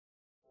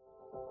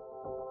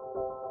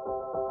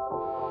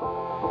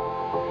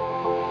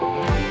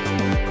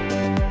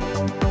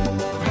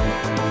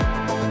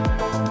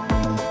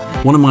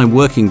One of my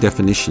working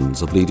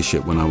definitions of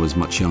leadership when I was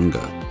much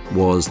younger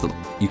was that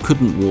you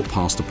couldn't walk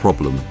past a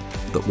problem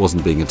that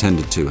wasn't being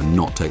attended to and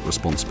not take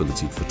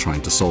responsibility for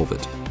trying to solve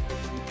it.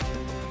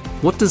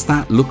 What does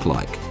that look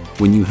like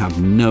when you have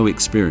no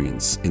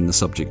experience in the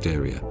subject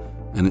area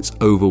and it's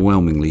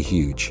overwhelmingly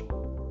huge?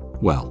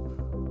 Well,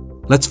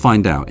 let's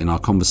find out in our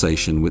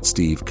conversation with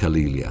Steve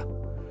Killelea,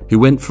 who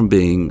went from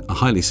being a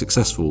highly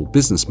successful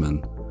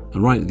businessman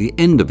and right at the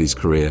end of his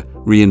career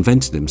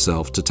reinvented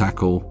himself to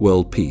tackle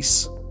world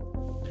peace.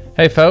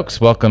 Hey folks,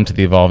 welcome to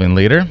The Evolving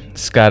Leader.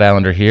 Scott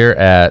Allender here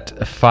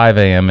at 5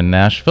 a.m. in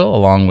Nashville,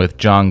 along with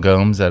John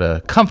Gomes at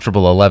a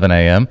comfortable 11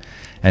 a.m.,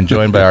 and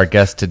joined by our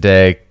guest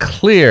today,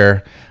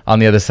 Clear, on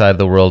the other side of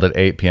the world at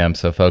 8 p.m.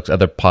 So folks,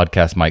 other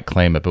podcasts might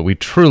claim it, but we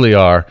truly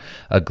are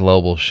a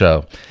global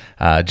show.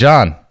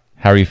 John,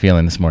 how are you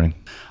feeling this morning?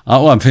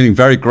 Oh, I'm feeling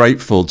very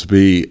grateful to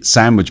be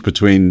sandwiched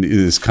between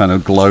this kind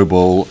of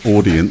global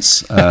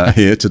audience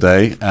here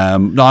today.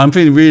 No, I'm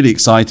feeling really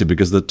excited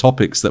because the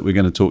topics that we're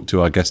going to talk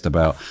to our guest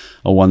about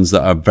are ones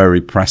that are very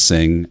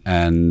pressing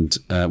and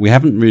we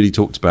haven't really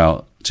talked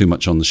about too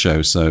much on the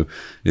show, so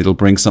it'll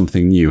bring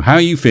something new. How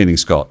are you feeling,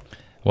 Scott?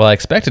 Well, I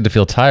expected to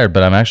feel tired,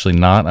 but I'm actually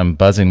not. I'm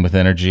buzzing with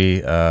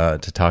energy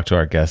to talk to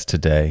our guest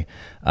today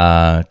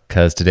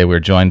because today we're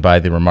joined by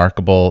the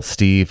remarkable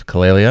Steve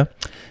Killelea.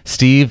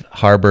 Steve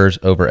harbors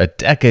over a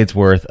decade's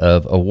worth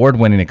of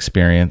award-winning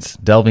experience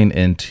delving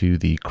into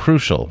the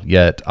crucial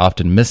yet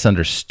often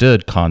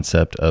misunderstood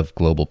concept of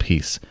global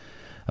peace.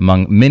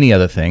 Among many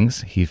other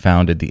things, he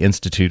founded the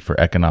Institute for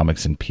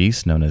Economics and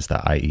Peace, known as the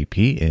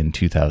IEP, in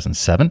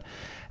 2007,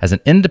 as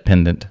an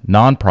independent,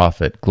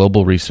 nonprofit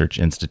global research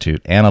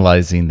institute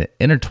analyzing the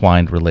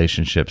intertwined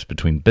relationships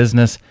between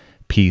business,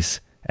 peace,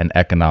 and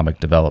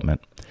economic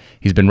development.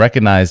 He's been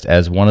recognized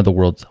as one of the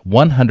world's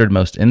 100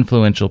 most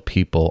influential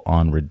people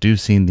on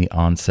reducing the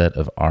onset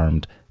of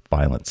armed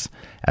violence.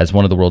 As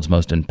one of the world's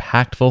most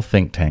impactful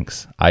think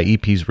tanks,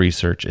 IEP's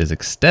research is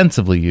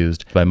extensively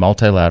used by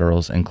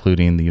multilaterals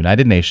including the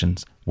United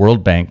Nations,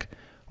 World Bank,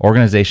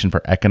 Organization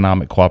for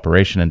Economic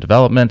Cooperation and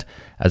Development,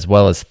 as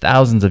well as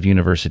thousands of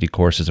university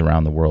courses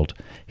around the world.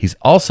 He's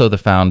also the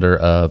founder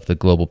of the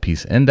Global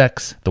Peace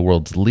Index, the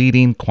world's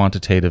leading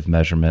quantitative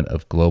measurement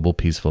of global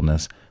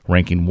peacefulness,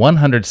 ranking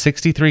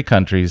 163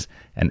 countries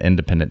and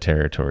independent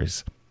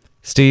territories.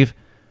 Steve,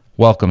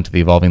 welcome to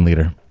The Evolving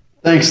Leader.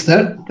 Thanks,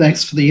 Ted.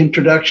 Thanks for the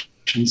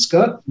introduction,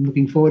 Scott. I'm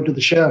looking forward to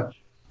the show.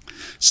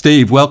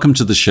 Steve, welcome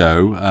to the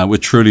show. We're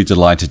truly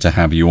delighted to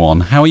have you on.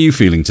 How are you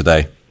feeling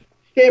today?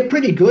 Yeah,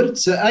 pretty good.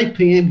 It's 8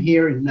 p.m.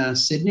 here in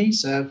Sydney,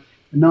 so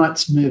the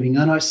night's moving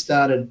on. I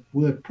started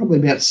work probably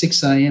about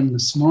 6 a.m.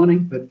 this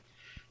morning, but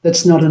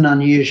that's not an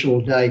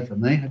unusual day for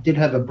me. I did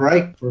have a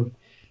break for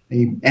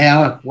an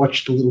hour,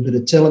 watched a little bit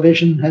of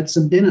television, had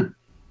some dinner.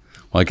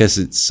 Well, I guess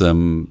it's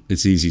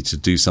easy to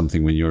do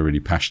something when you're really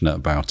passionate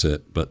about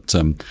it. But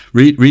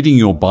reading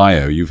your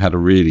bio, you've had a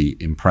really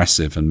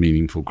impressive and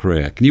meaningful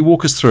career. Can you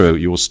walk us through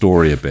your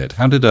story a bit?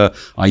 How did a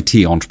IT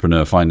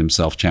entrepreneur find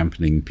himself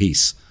championing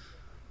peace?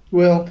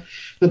 Well,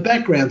 the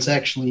background's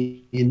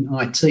actually in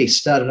IT.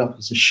 Started off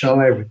as a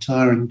shy,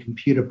 retiring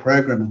computer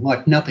programmer,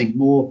 like nothing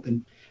more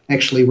than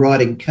actually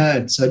writing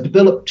code. So I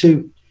developed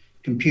 2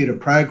 computer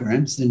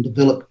programs, then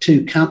developed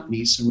 2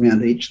 companies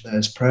around each of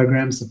those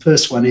programs. The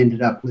first one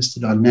ended up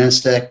listed on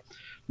NASDAQ,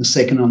 the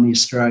second on the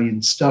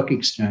Australian Stock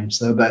Exchange.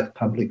 They were both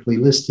publicly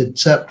listed.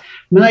 So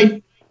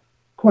made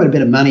quite a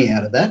bit of money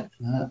out of that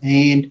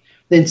and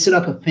then set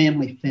up a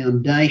family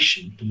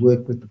foundation to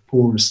work with the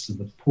poorest of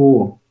the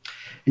poor.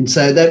 And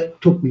so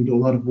that took me to a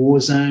lot of war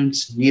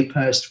zones, near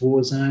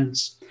post-war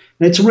zones.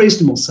 And it's a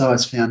reasonable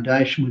sized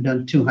foundation. We've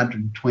done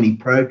 220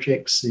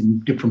 projects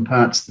in different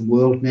parts of the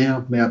world now,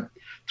 about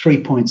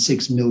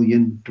 3.6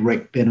 million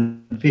direct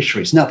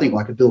beneficiaries. Nothing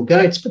like a Bill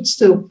Gates, but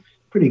still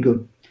pretty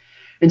good.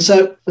 And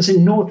so I was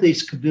in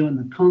northeast Kivu in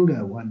the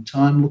Congo one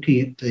time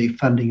looking at the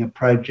funding a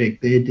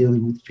project there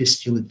dealing with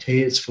fistula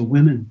tears for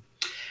women.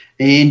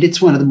 And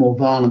it's one of the more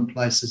violent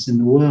places in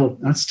the world.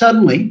 And I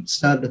suddenly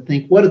started to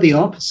think, what are the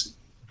opposite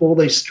of all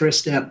these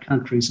stressed out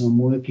countries I'm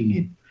working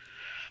in?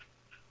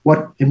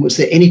 And was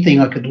there anything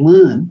I could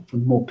learn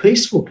from more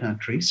peaceful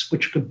countries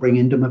which I could bring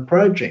into my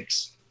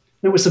projects?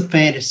 It was a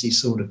fantasy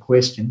sort of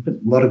question, but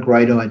a lot of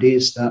great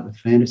ideas start with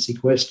fantasy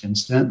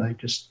questions, don't they?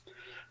 Just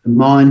the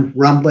mind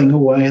rumbling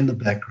away in the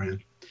background.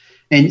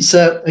 And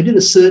so I did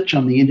a search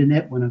on the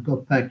internet when I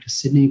got back to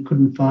Sydney and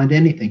couldn't find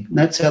anything. And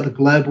that's how the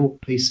Global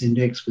Peace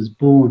Index was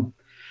born.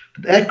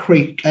 But that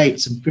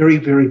creates a very,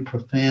 very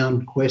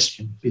profound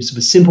question. Because if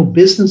a simple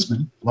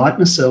businessman like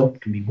myself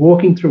can be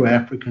walking through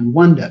Africa and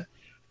wonder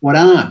what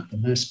are the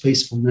most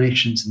peaceful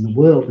nations in the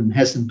world and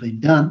hasn't been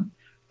done,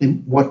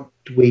 then what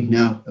do we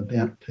know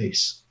about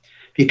peace?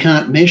 If you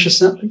can't measure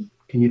something,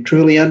 can you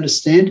truly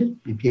understand it?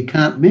 If you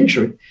can't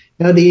measure it,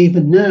 how do you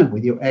even know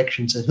whether your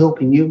actions are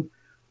helping you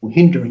or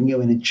hindering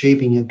you in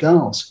achieving your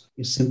goals?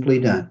 You simply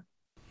don't.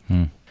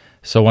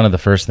 So one of the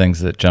first things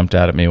that jumped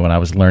out at me when I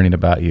was learning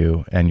about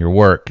you and your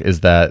work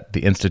is that the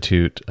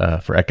Institute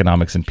for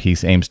Economics and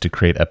Peace aims to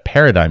create a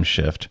paradigm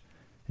shift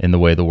in the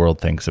way the world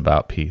thinks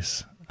about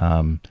peace.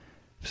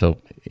 So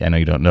I know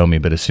you don't know me,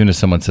 but as soon as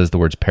someone says the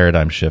words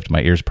paradigm shift,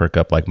 my ears perk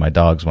up like my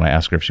dog's when I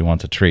ask her if she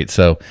wants a treat.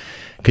 So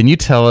can you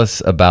tell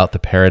us about the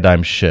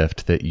paradigm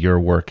shift that you're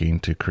working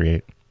to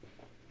create?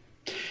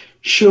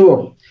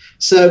 Sure.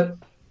 So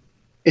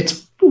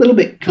it's a little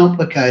bit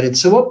complicated.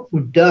 So what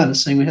we've done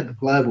is, we have the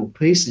Global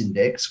Peace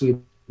Index.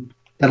 We've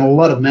done a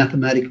lot of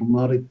mathematical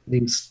modeling,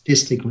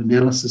 statistical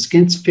analysis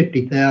against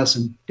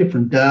 50,000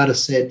 different data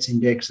sets,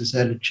 indexes,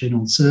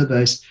 attitudinal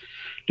surveys,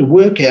 to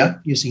work out,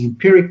 using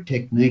empiric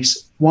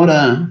techniques, what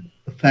are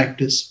the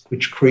factors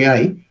which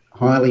create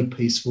highly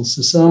peaceful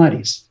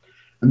societies.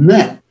 And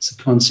that's a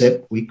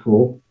concept we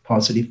call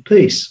positive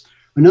peace.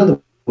 In other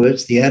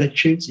words, the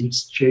attitudes,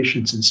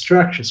 institutions, and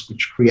structures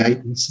which create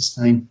and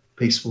sustain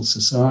peaceful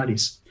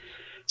societies.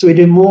 So we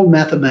do more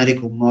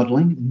mathematical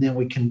modelling, and then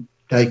we can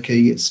take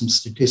some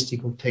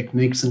statistical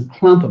techniques and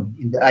clump them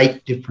into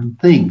 8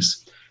 different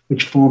things,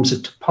 which forms a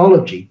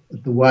topology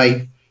of the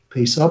way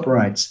peace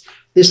operates.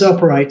 This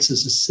operates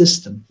as a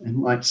system,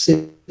 and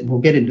we'll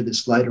get into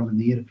this later on in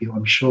the interview,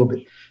 I'm sure, but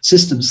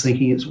systems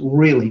thinking is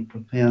really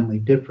profoundly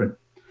different.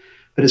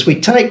 But as we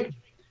take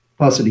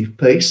positive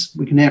peace,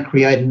 we can now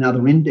create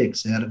another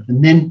index out of it.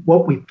 And then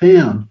what we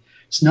found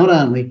is, not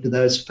only do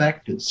those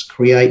factors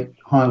create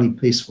highly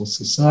peaceful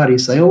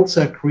societies, they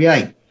also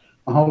create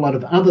a whole lot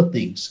of other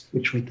things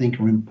which we think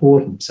are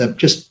important. So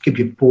just give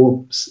you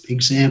 4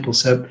 examples.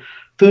 So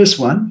first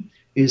one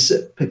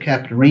is per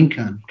capita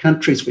income.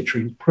 Countries which are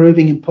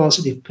improving in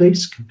positive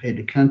peace compared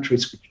to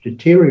countries which are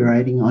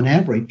deteriorating on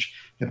average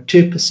have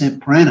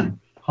 2% per annum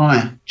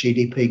higher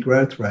GDP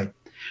growth rate.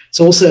 It's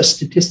also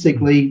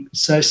statistically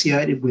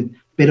associated with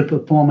better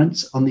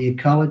performance on the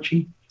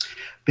ecology,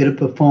 better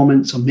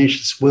performance on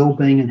measures of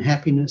well-being and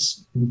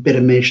happiness, and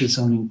better measures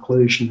on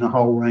inclusion, and a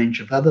whole range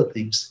of other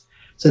things.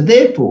 So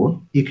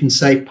therefore, you can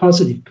say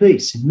positive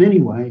peace in many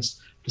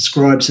ways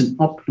describes an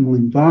optimal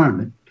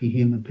environment for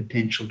human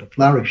potential to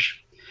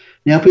flourish.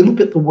 Now, if we look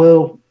at the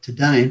world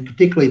today, and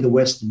particularly the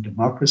Western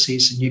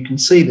democracies, and you can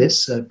see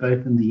this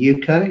both in the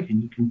UK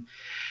and you can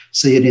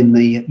see it in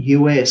the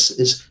US,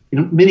 is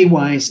in many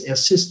ways our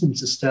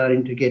systems are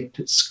starting to get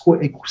to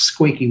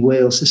squeaky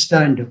wheels, they're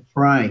starting to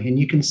fray, and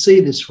you can see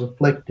this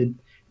reflected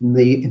in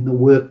the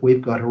work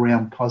we've got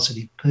around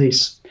positive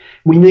peace.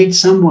 We need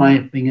some way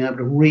of being able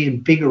to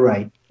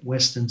reinvigorate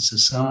Western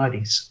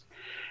societies.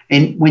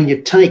 And when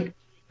you take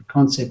the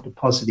concept of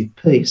positive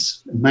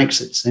peace, it makes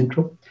it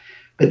central,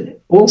 but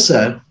it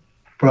also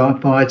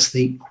provides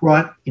the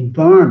right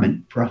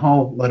environment for a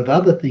whole lot of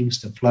other things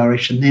to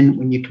flourish. And then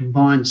when you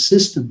combine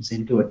systems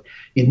into it,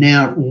 you're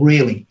now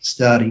really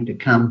starting to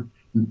come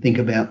and think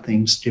about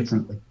things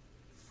differently.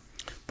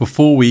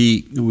 Before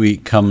we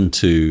come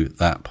to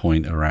that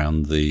point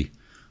around the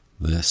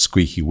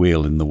squeaky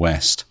wheel in the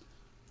West,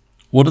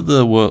 what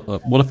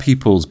are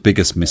people's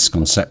biggest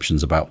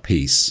misconceptions about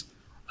peace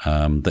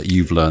that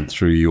you've learned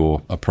through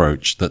your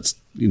approach that's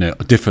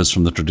differs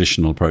from the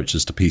traditional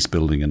approaches to peace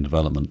building and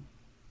development?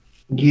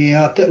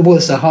 Yeah,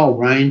 there's a whole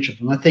range of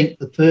them. I think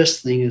the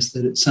first thing is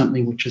that it's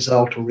something which is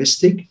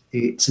altruistic.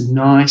 It's a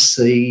nice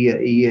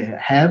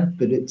have,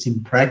 but it's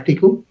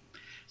impractical.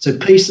 So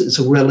peace is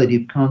a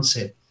relative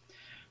concept.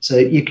 So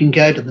you can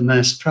go to the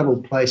most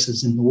troubled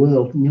places in the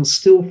world and you'll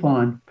still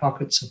find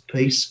pockets of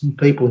peace and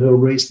people who are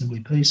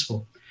reasonably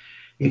peaceful.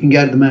 You can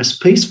go to the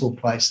most peaceful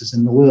places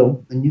in the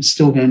world and you're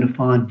still going to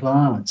find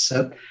violence.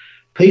 So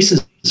peace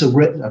is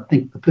I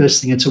think the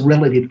first thing, it's a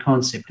relative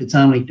concept. It's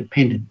only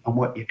dependent on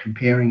what you're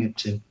comparing it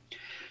to.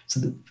 So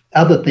the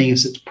other thing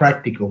is it's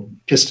practical,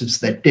 just as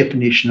that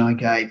definition I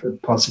gave of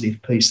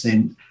positive peace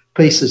then.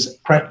 Peace is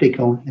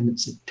practical and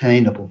it's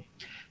attainable.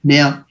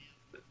 Now,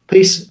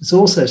 peace is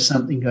also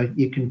something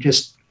you can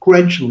just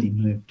gradually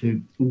move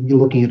to when you're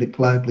looking at it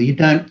globally.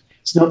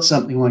 It's not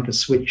something like a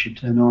switch you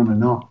turn on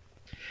and off.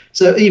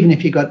 So even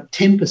if you got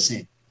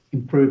 10%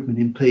 improvement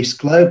in peace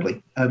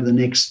globally over the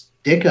next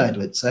decade,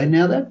 let's say,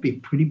 now that'd be a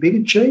pretty big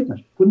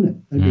achievement, wouldn't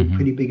it? That'd be a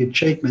pretty big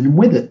achievement. And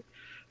with it,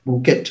 we'll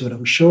get to it,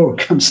 I'm sure,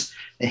 comes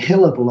a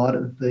hell of a lot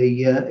of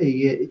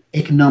the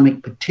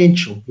economic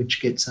potential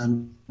which gets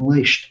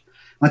unleashed.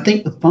 I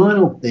think the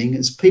final thing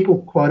is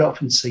people quite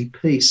often see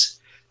peace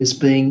as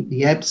being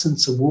the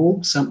absence of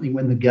war, something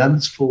when the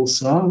guns fall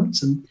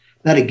silent. And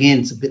that,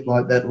 again, is a bit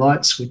like that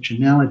light switch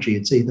analogy.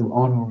 It's either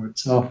on or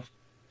it's off.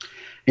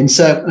 And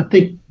so I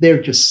think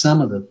they're just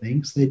some of the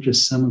things.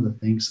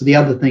 So the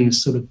other thing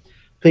is sort of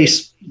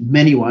peace, in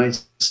many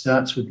ways,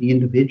 starts with the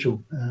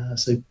individual.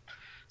 So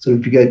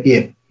if you go,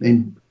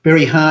 then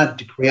very hard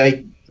to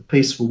create a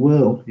peaceful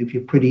world if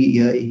you're pretty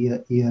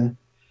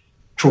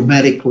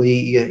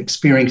traumatically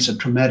experience a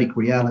traumatic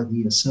reality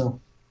yourself.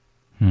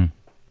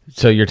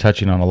 So you're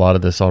touching on a lot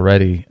of this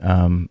already,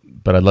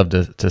 but I'd love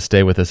to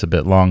stay with this a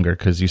bit longer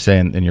because you say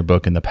in your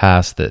book in the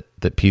past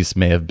that peace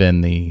may have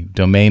been the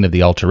domain of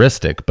the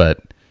altruistic, but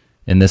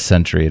in this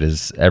century it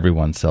is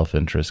everyone's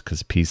self-interest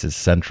because peace is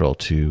central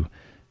to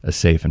a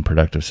safe and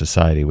productive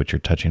society, which you're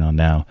touching on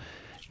now.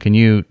 Can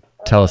you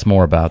tell us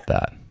more about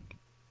that?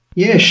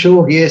 Yeah,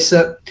 sure. Yeah,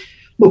 so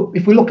look,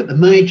 if we look at the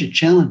major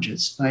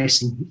challenges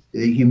facing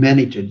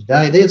humanity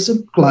today, they're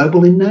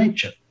global in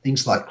nature.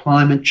 Things like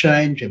climate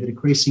change,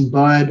 ever-decreasing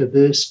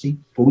biodiversity,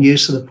 full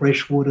use of the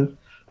freshwater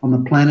on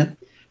the planet.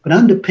 But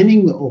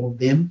underpinning all of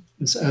them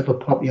is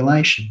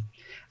overpopulation.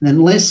 And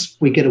unless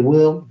we get a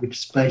world which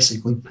is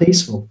basically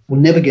peaceful,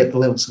 we'll never get the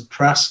levels of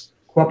trust,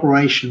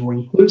 cooperation or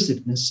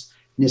inclusiveness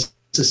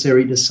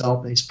necessary to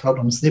solve these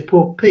problems.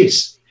 Therefore,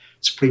 peace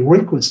is a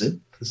prerequisite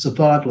for the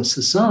survival of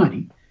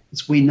society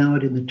as we know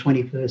it in the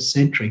 21st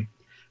century.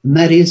 And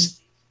that is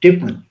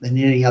different than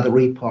any other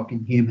epoch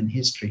in human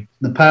history.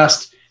 In the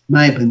past,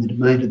 may have been the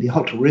domain of the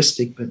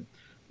altruistic, but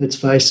let's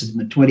face it, in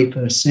the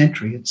 21st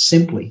century, it's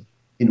simply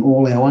in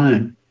all our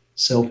own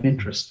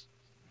self-interest.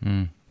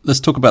 Let's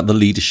talk about the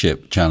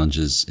leadership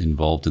challenges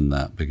involved in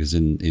that, because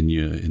in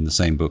the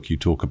same book you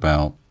talk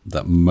about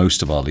that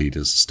most of our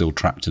leaders are still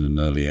trapped in an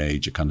early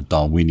age, a kind of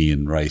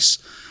Darwinian race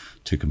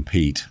to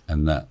compete,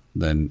 and that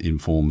then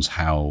informs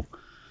how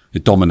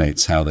it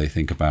dominates how they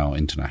think about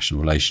international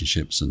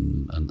relationships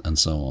and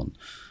so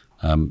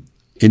on.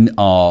 In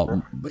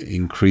our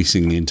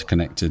increasingly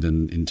interconnected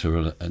and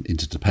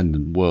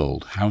interdependent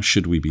world, how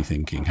should we be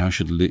thinking? How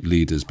should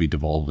leaders be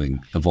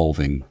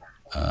evolving?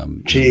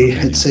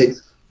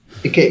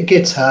 It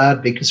gets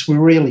hard because we're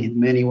really in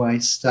many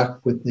ways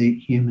stuck with the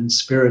human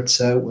spirit.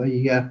 So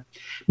in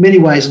many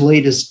ways,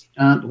 leaders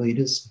aren't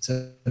leaders.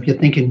 So if you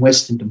think in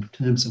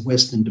terms of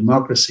Western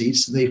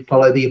democracies, they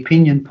follow the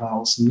opinion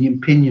polls, and the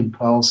opinion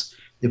polls,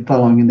 they're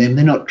following them.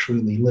 They're not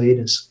truly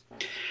leaders.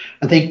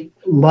 I think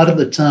a lot of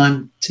the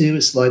time, too,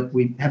 it's like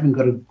we haven't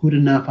got a good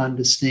enough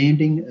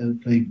understanding of,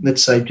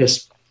 let's say,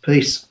 just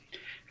peace.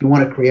 If you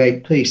want to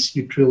create peace,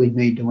 you truly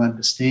need to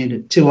understand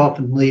it. Too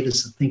often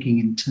leaders are thinking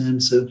in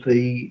terms of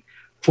the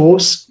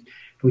force.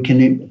 If we can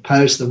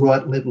impose the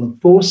right level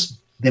of force,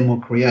 then we'll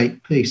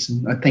create peace.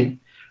 And I think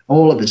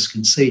all of us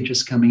can see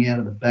just coming out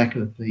of the back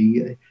of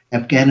the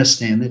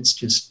Afghanistan, that's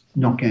just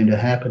not going to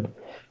happen.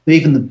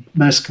 Even the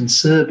most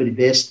conservative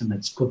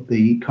estimates put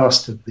the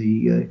cost of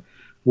the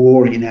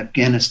war in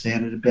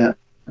Afghanistan at about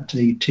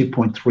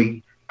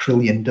 $2.3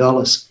 trillion.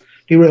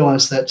 Do you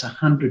realise that's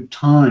 100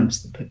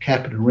 times the per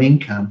capita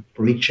income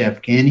for each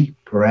Afghani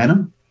per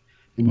annum?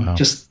 And wow.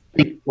 Just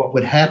think what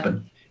would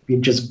happen if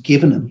you'd just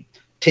given them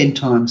 10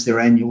 times their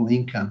annual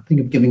income. Think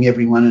of giving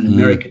everyone in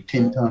America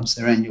 10 times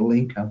their annual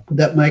income. Would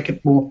that make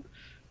it more?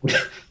 Would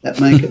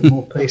that make it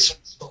more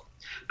peaceful?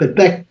 But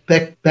back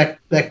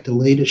to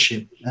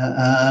leadership,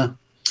 and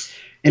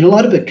a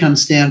lot of it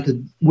comes down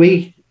to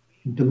we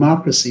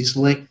democracies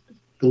elect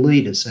the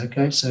leaders.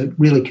 Okay, so it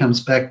really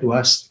comes back to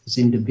us as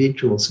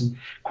individuals, and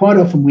quite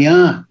often we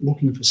are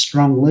looking for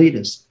strong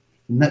leaders,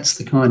 and that's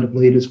the kind of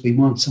leaders we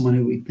want. Someone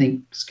who we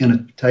think is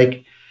going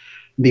to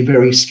be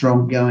very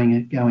strong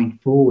going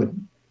forward.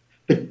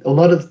 But a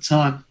lot of the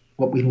time,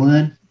 what we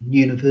learn in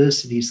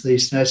universities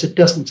these days, it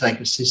doesn't take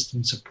a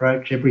systems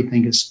approach.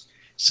 Everything is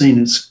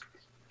seen as,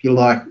 if you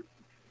like,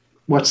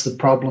 what's the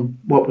problem?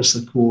 What was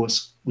the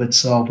cause? Let's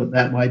solve it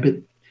that way. But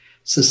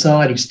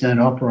societies don't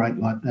operate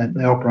like that.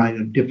 They operate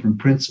on different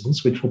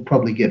principles, which we'll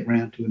probably get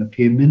round to in a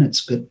few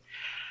minutes. But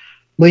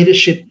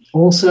leadership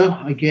also,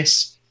 I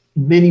guess,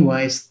 in many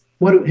ways,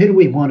 who do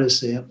we want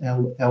as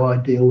our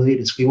ideal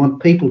leaders? We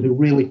want people who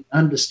really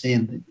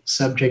understand the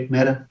subject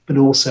matter, but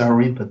also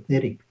are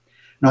empathetic.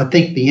 And I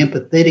think the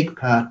empathetic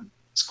part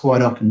is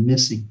quite often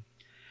missing.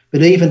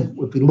 But even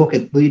if we look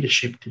at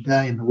leadership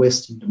today in the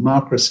Western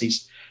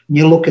democracies, and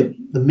you look at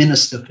the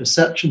minister for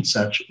such and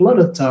such, a lot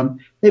of the time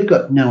they've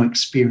got no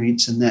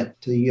experience in that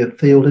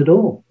field at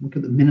all. Look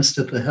at the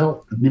Minister for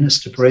Health, the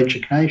Minister for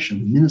Education,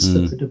 the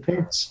Minister for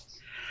Defence.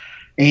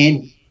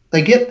 And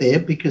they get there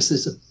because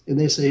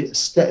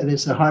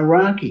there's a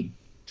hierarchy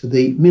to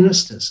the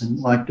ministers, and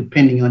like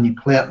depending on your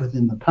clout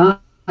within the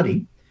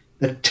party,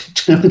 that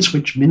determines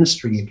which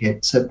ministry you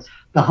get. So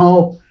the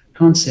whole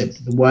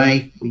concept, the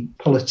way we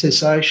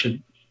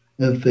politicisation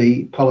of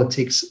the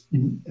politics,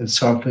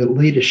 for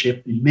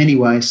leadership, in many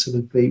ways sort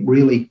of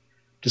really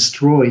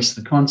destroys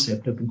the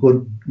concept of a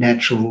good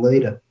natural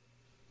leader.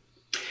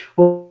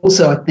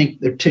 Also, I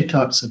think there are two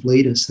types of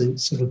leaders.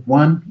 There's sort of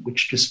one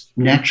which just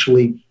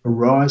naturally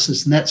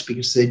arises, and that's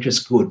because they're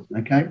just good,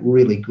 okay,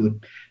 really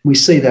good. We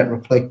see that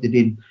reflected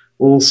in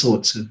all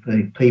sorts of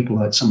people,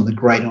 like some of the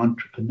great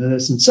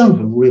entrepreneurs, and some of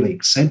them really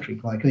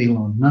eccentric, like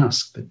Elon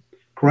Musk, but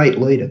great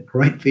leader,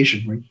 great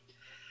visionary.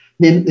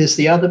 Then there's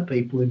the other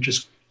people who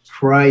just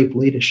crave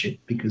leadership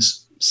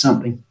because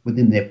something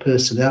within their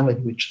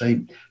personality which they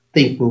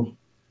think will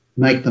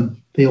make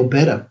them feel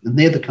better, and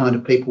they're the kind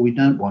of people we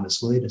don't want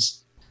as leaders.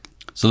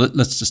 So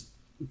let's just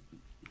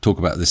talk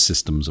about this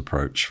systems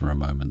approach for a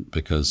moment,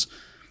 because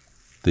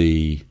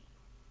the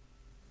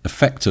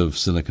effect of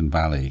Silicon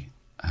Valley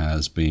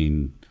has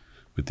been,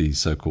 with these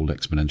so-called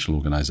exponential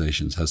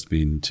organizations, has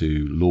been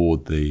to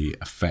laud the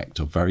effect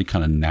of very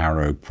kind of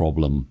narrow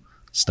problem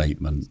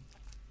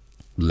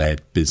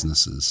statement-led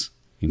businesses.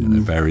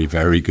 They're very,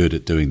 very good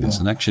at doing this.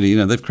 And actually,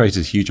 they've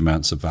created huge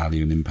amounts of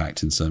value and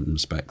impact in certain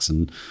respects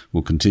and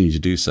will continue to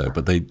do so,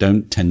 but they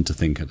don't tend to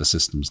think at a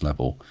systems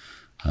level.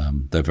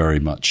 They're very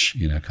much,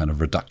 kind of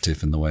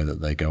reductive in the way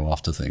that they go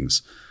after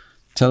things.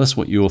 Tell us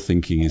what your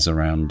thinking is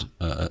around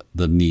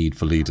the need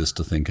for leaders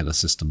to think at a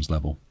systems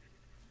level.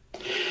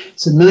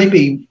 So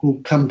maybe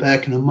we'll come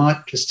back and I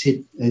might just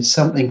hit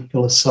something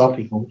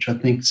philosophical, which I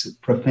think is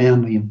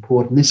profoundly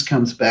important. This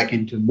comes back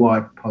into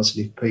why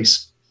positive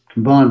peace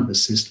combined with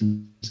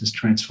systems is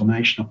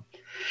transformational.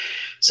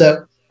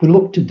 So we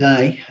look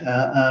today,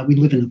 we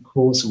live in a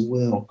causal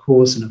world,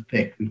 cause and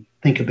effect. We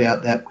think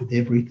about that with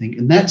everything.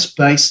 And that's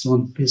based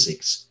on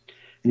physics.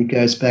 And it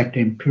goes back to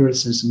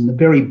empiricism, the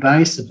very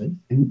base of it,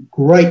 and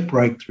great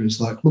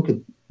breakthroughs. Like, look at,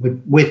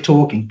 we're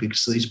talking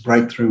because of these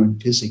breakthrough in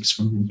physics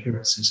from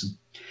empiricism.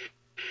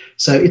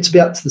 So it's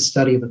about the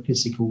study of a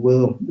physical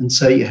world. And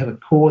so you have a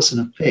cause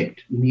and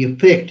effect. And the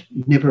effect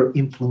never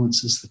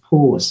influences the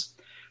cause.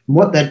 And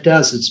what that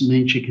does is it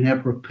means you can have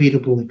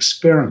repeatable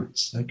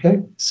experiments,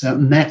 okay? So,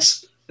 and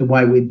that's the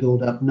way we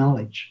build up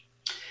knowledge.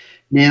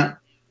 Now,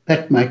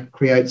 that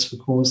creates the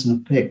cause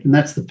and effect, and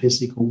that's the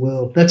physical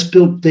world. That's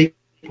built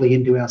deeply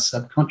into our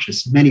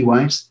subconscious. In many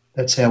ways,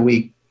 that's how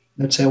we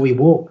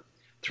walk.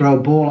 Throw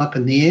a ball up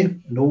in the air,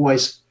 it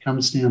always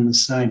comes down the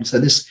same. So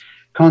this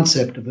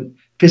concept of a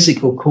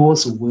physical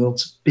causal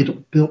world's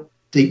built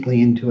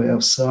deeply into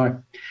our psyche.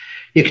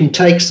 You can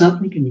take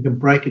something and you can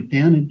break it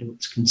down into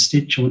its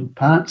constituent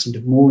parts,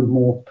 into more and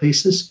more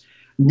pieces.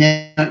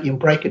 Now you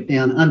break it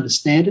down,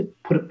 understand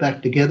it, put it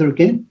back together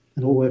again,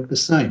 and it'll work the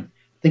same.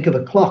 Think of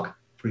a clock,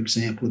 for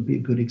example, would be a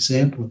good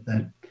example of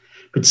that.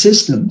 But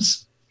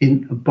systems,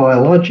 in a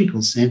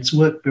biological sense,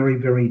 work very,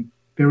 very,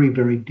 very,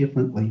 very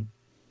differently.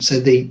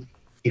 So the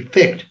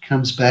effect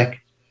comes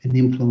back and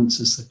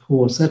influences the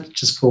cause. That's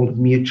just called a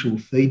mutual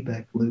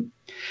feedback loop.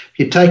 If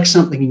you take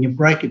something and you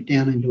break it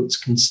down into its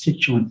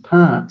constituent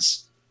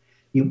parts,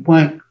 you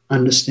won't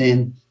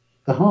understand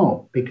the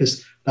whole,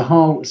 because the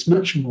whole is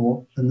much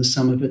more than the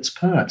sum of its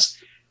parts.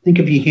 Think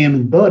of your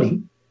human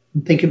body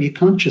and think of your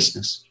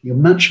consciousness. You're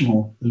much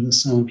more than the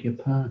sum of your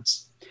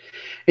parts.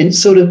 And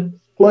sort of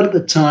a lot of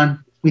the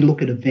time we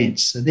look at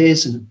events. So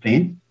there's an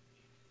event.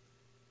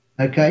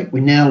 Okay,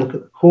 we now look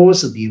at the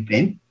cause of the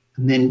event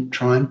and then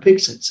try and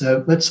fix it.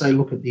 So let's say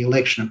look at the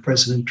election of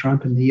President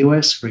Trump in the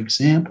US, for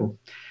example.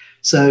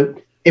 So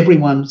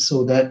everyone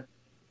saw that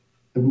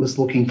and was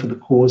looking for the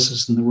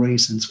causes and the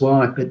reasons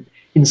why. But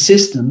in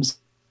systems,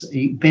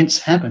 events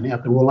happen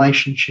out the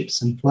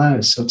relationships and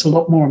flows. So it's a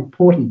lot more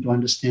important to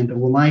understand the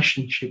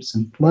relationships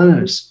and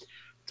flows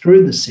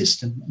through the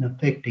system and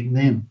affecting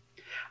them.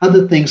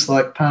 Other things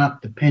like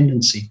path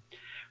dependency,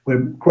 where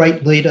a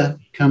great leader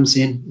comes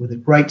in with a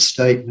great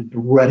statement to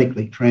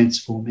radically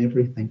transform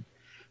everything.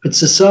 But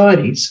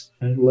societies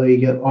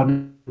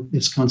on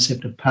this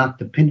concept of path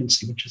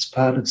dependency, which is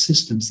part of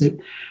systems. I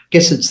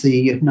guess it's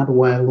another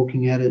way of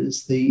looking at it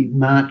is the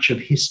march of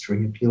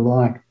history, if you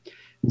like.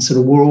 And sort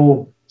of we're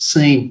all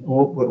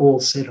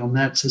set on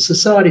that. So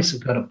societies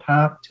have got a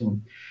path to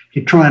them. If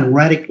you try and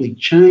radically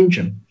change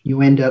them,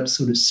 you end up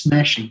sort of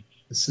smashing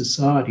the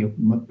society, or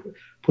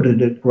put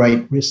it at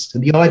great risk. So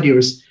the idea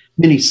is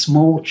many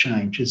small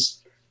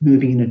changes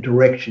moving in a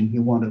direction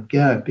you want to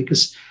go,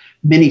 because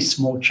many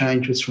small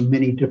changes from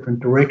many different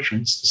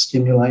directions to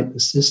stimulate the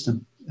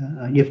system.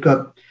 You've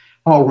got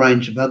a whole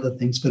range of other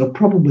things, but I'll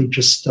probably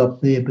just stop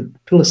there. But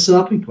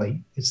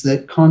philosophically, it's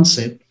that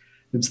concept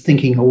that's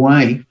thinking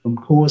away from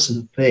cause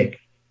and effect,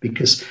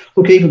 because,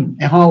 look, even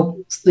our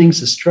whole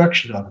things are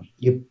structured on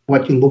it.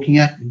 What you're looking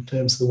at in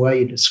terms of the way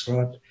you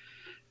describe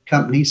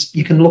companies,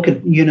 you can look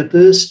at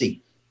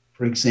university,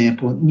 for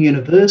example. And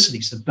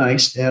universities are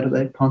based out of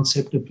that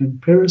concept of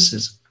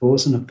empiricism,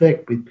 cause and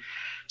effect. We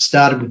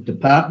started with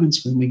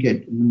departments, when we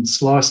get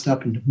sliced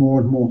up into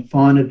more and more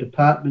finer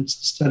departments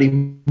to study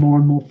more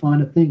and more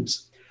finer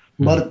things.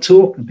 A lot of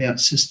talk about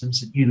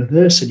systems at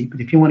university, but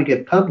if you want to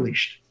get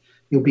published,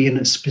 you'll be in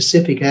a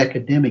specific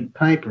academic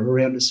paper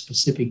around a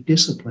specific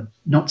discipline,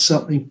 not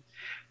something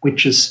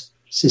which is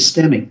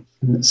systemic.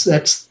 And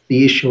that's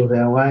the issue of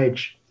our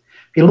age.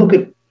 If you look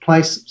at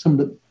some of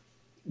the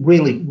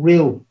really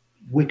real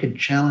wicked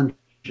challenges,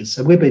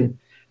 so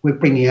we're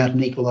bringing out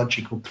an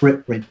ecological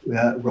threat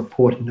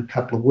report in a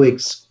couple of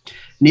weeks,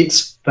 and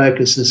its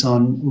focuses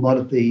on a lot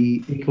of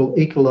the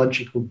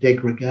ecological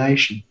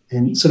degradation.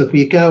 And sort of if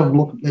you go and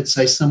look at, let's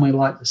say, somewhere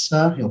like the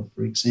Sahel,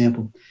 for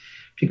example,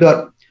 if you've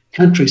got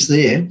countries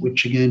there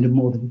which are going to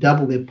more than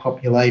double their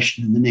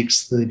population in the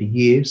next 30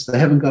 years, they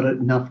haven't got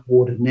enough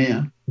water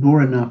now,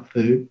 nor enough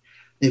food.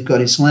 They've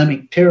got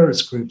Islamic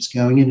terrorist groups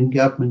going in and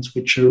governments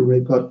which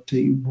have got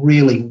to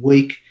really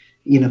weak,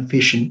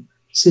 inefficient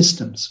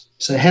systems.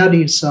 So how do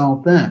you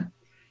solve that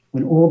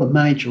when all the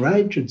major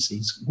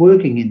agencies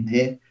working in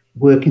there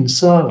work in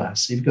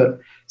silos? You've got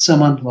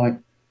someone like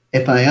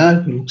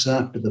FAO who looks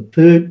after the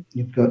food.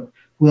 You've got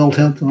World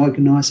Health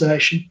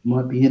Organization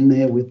might be in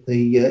there with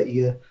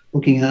the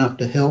looking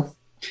after health.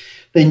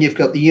 Then you've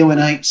got the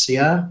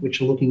UNHCR,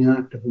 which are looking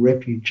after the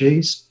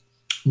refugees.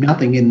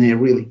 Nothing in there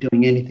really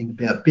doing anything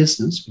about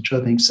business, which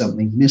I think is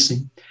something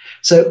missing.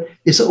 So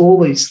there's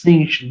all these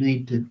things you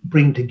need to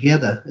bring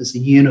together as a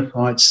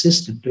unified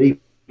system to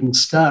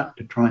start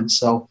to try and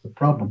solve the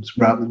problems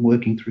rather than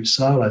working through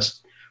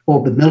silos.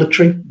 Or the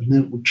military,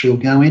 which you'll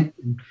go in,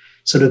 and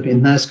sort of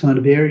in those kind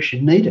of areas,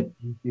 you need it.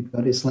 You've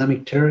got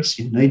Islamic terrorists,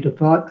 you need to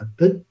fight them,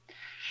 but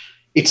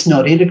it's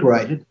not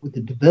integrated with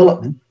the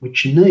development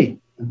which you need.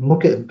 And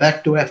look at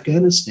back to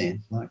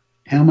Afghanistan, like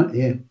how much,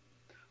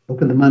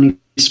 look at the money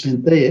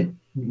spent there.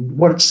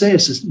 What it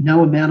says is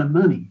no amount of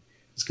money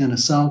is going to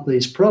solve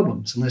these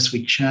problems unless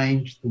we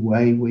change the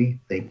way we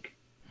think.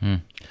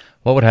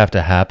 What would have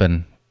to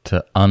happen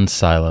to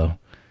unsilo,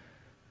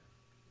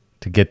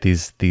 to get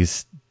these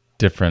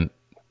different,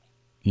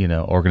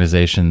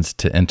 organizations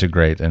to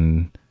integrate?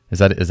 And is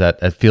that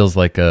it feels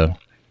like a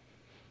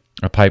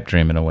pipe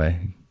dream in a way?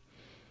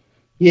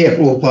 Yeah,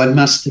 well, I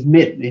must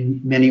admit, in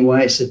many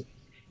ways, that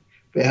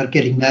about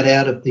getting that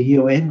out of the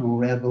UN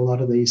or out of a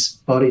lot of these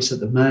bodies at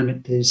the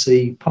moment, there's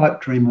the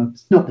pipe dream.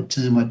 Not the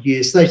term I'd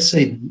use. They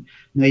see the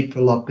need for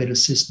a lot better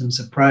systems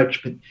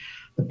approach, but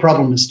the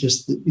problem is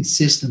just that these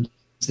systems,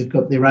 they've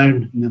got their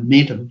own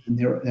momentum, and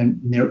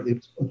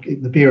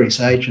the various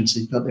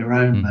agencies got their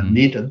own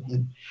momentum,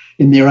 and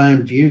in their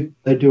own view,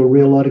 they do a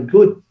real lot of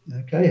good.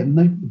 Okay, and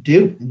they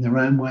do in their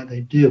own way. They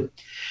do.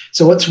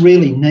 So what's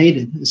really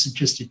needed is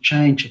just a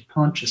change of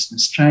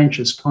consciousness.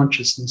 Changes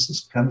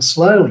consciousness comes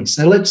slowly.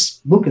 So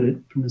let's look at it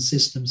from a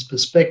systems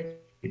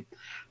perspective.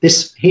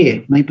 This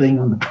here, me being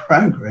on the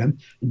program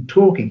and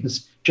talking,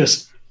 is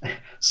just a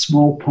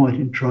small point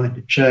in trying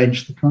to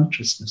change the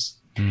consciousness.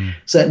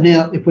 So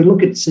now, if we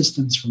look at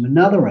systems from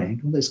another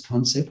angle, there's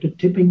concept of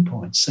tipping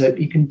points. So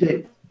you can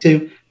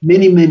do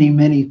many, many,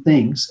 many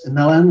things, and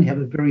they'll only have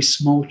a very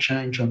small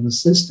change on the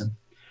system.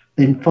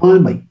 Then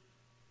finally,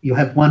 you'll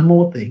have one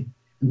more thing,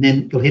 and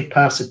then you'll hit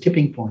past a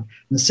tipping point.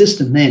 And the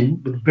system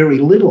then, with very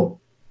little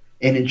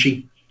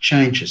energy,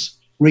 changes,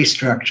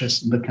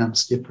 restructures, and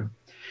becomes different.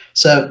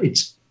 So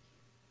it's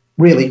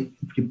really,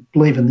 if you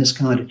believe in this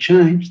kind of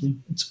change,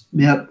 then it's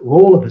about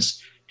all of us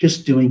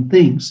just doing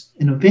things,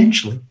 and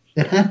eventually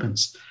that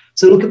happens.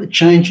 So look at the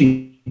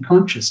changing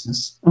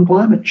consciousness on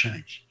climate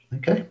change,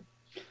 okay?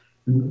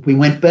 And if we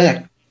went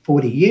back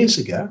 40 years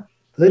ago,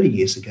 30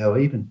 years ago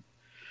even,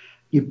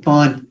 you'd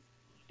find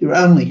there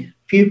are only a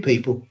few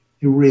people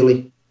who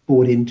really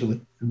bought into it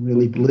and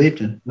really believed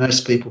in it.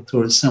 Most people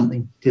thought it was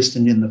something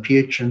distant in the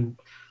future, and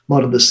a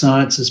lot of the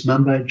science is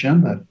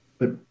mumbo-jumbo.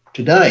 But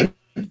today,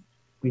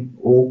 we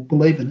all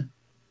believe in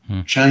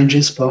it. Change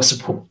is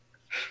possible.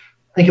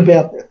 Think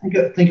about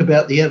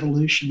the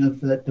evolution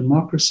of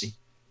democracy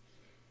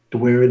to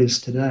where it is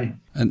today.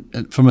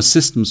 And from a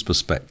systems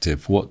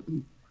perspective, what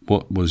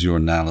was your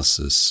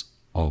analysis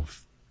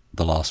of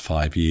the last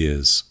 5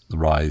 years,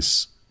 the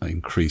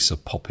increase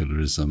of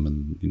popularism,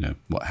 and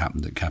what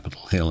happened at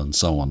Capitol Hill and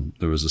so on?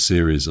 There was a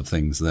series of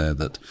things there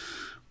that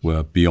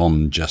were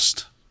beyond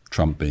just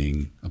Trump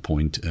being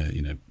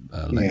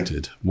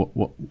elected. Yeah.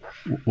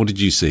 What did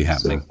you see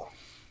happening?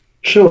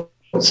 Sure.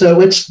 So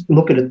let's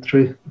look at it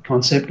through the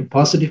concept of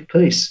positive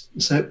peace.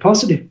 So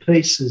positive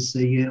peace is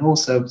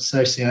also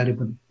associated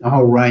with a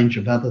whole range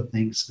of other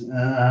things.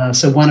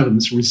 So one of them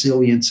is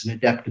resilience and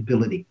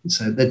adaptability.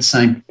 So that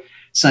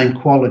same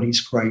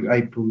qualities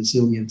create for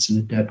resilience and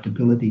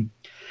adaptability.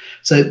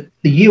 So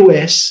the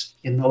US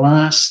in the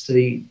last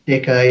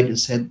decade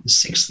has had the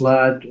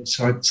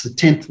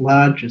 10th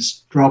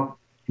largest drop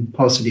in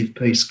positive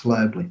peace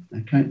globally.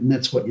 Okay, and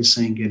that's what you're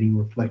seeing getting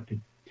reflected.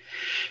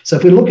 So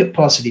if we look at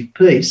positive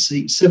peace,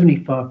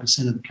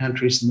 75% of the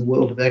countries in the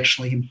world have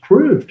actually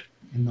improved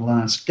in the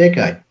last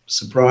decade.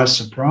 Surprise,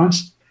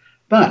 surprise.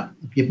 But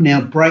if you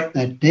now break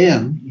that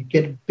down, you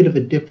get a bit of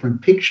a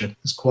different picture,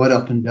 as quite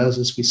often does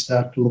as we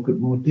start to look at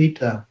more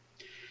detail.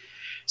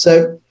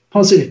 So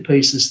positive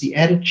peace is the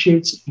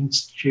attitudes,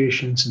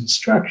 institutions and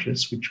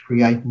structures which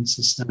create and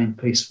sustain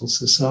peaceful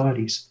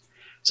societies.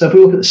 So if we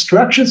look at the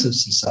structures of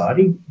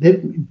society,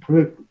 they've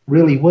improved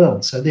really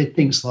well. So they're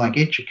things like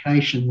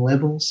education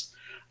levels,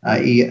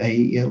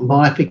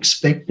 life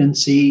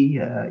expectancy,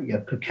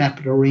 per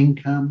capita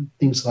income,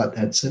 things like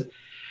that. So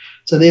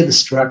they're the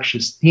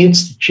structures. The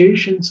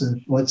institutions,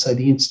 let's say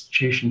the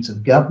institutions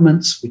of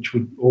governments, which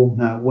we all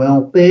know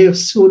well, they're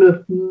sort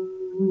of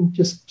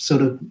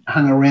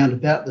hung around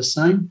about the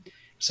same,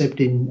 except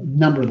in a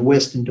number of the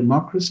Western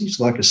democracies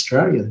like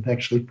Australia, they've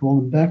actually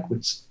fallen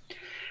backwards.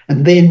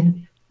 And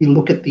then you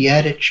look at the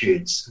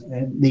attitudes,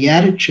 and the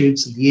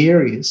attitudes of the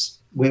areas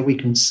where we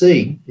can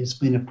see there's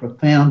been a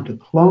profound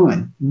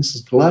decline, and this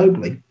is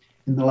globally,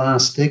 in the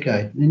last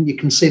decade. And you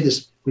can see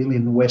this really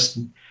in the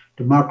Western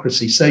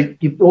democracy. So I'm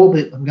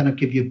going to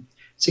give you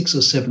 6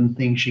 or 7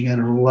 things you're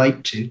going to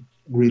relate to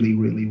really,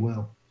 really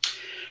well.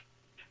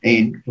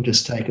 And we'll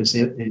just take as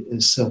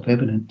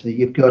self-evident.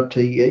 You've got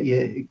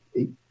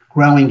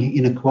growing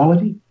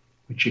inequality,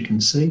 which you can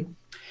see.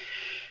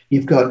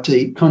 You've got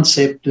the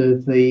concept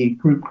of the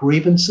group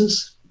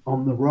grievances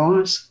on the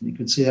rise. You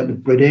could see that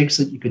with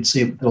Brexit. You could see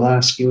it with the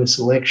last US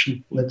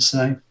election, let's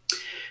say.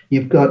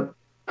 You've got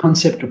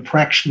concept of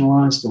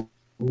fractionalised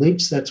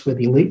elites. That's where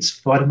the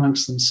elites fight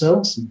amongst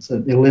themselves, and so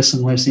they're less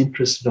and less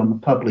interested on the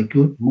public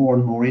good, more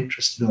and more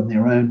interested on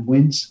their own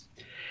wins.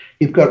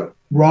 You've got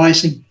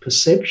rising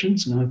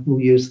perceptions, and I will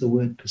use the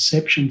word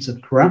perceptions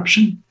of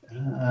corruption.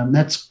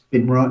 That's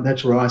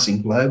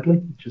rising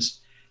globally, just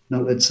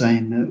not, let's say,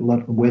 in a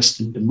lot of the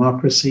Western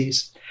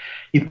democracies.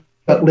 You've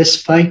got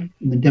less faith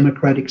in the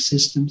democratic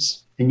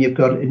systems, and you've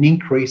got an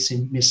increase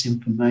in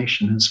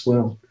misinformation as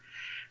well.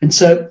 And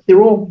so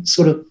they're all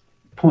sort of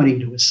pointing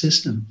to a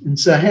system. And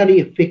so how do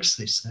you fix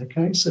this?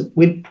 Okay, so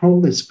we'd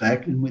pull this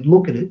back and we'd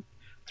look at it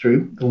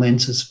through the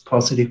lenses of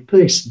positive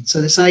peace. And so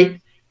there's 8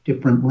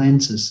 different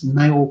lenses, and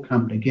they all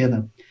come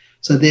together.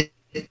 So they're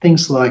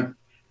things like,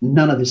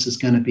 none of this is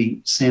going to be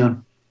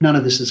sound, none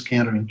of this is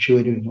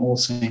counterintuitive, and all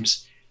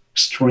seems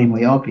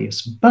extremely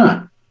obvious,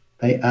 but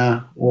they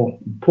are all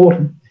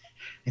important,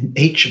 and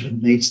each of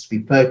them needs to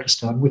be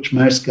focused on, which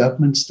most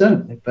governments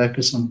don't. They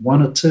focus on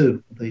 1 or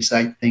 2 of these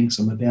 8 things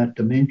I'm about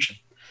to mention.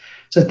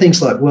 So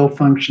things like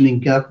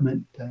well-functioning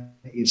government,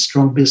 a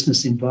strong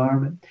business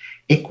environment,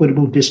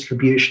 equitable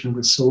distribution of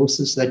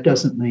resources. That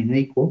doesn't mean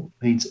equal,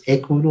 it means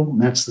equitable,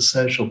 and that's the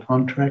social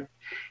contract.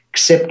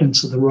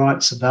 Acceptance of the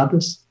rights of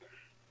others.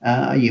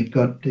 You've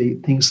got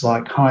things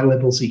like high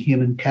levels of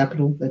human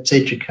capital. That's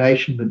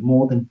education, but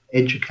more than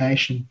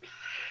education.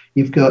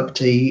 You've got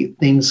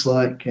things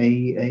like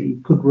a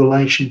good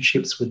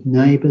relationships with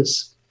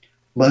neighbours,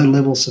 low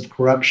levels of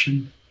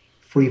corruption,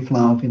 free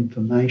flow of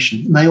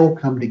information. And they all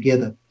come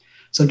together.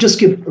 So I'll just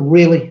give a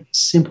really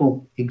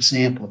simple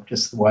example of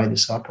just the way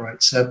this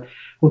operates. So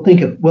we'll think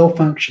of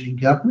well-functioning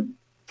government,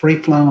 free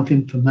flow of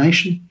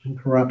information, and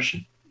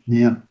corruption.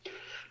 Now,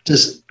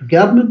 does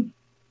government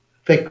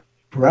affect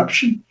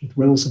corruption with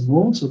rules and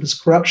laws, or does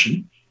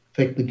corruption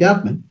affect the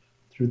government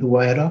through the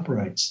way it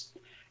operates?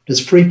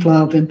 Does free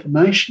flow of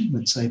information,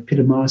 let's say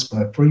epitomised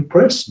by a free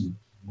press, and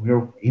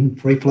we're in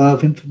free flow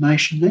of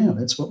information now,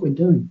 that's what we're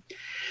doing.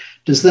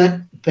 Does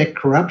that affect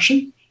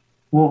corruption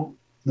or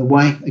the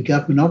way a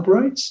government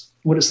operates?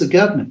 Or does the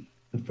government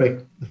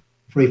affect the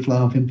free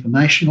flow of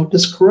information, or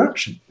does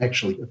corruption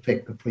actually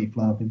affect the free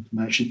flow of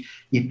information?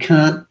 You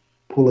can't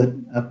pull it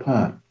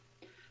apart.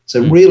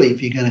 So really,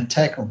 if you're going to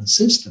tackle the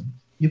system,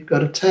 you've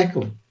got to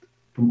tackle it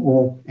from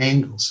all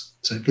angles.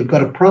 So if you've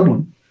got a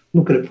problem,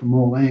 look at it from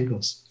all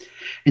angles.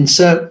 And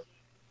so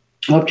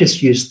I've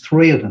just used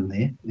 3 of them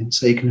there, and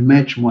so you can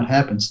imagine what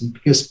happens. And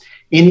because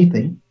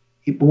anything,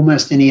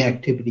 almost any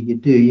activity you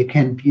do, you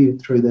can view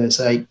through those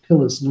 8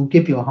 pillars, and it'll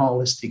give you a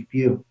holistic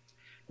view.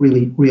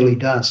 Really, really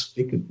does,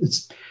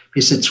 because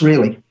it's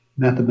really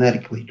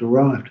mathematically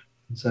derived.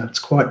 And so it's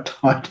quite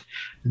tight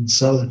and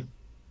solid.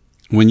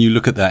 When you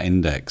look at that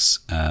index,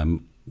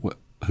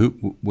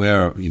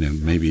 where,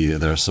 maybe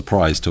they're a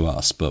surprise to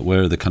us, but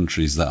where are the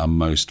countries that are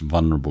most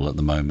vulnerable at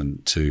the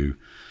moment to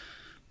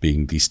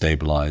being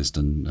destabilized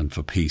and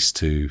for peace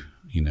to,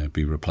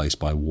 be replaced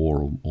by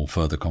war or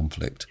further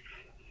conflict?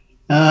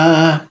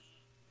 I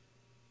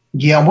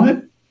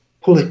won't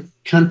pull a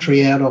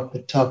country out off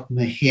the top of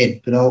my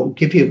head, but I'll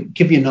give you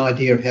an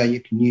idea of how you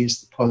can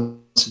use the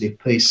positive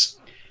peace.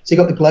 So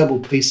you've got the Global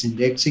Peace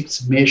Index.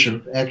 It's a measure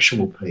of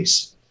actual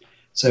peace.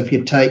 So if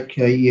you take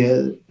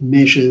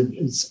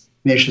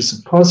measures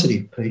of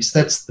positive peace,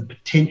 that's the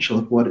potential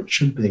of what it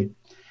should be.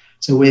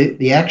 So where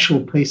the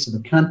actual peace of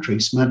the country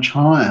is much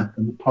higher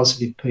than the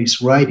positive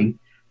peace rating,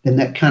 then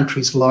that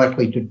country's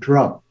likely to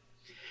drop.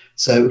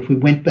 So if we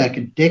went back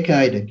a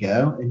decade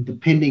ago, and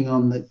depending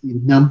on the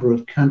number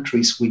of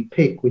countries we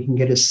pick, we can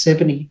get a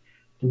 70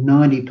 to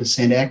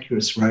 90%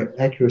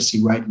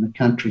 accuracy rate in the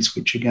countries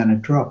which are going to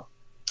drop.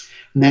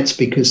 And that's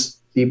because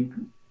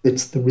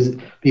it's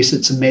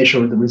a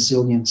measure of the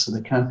resilience of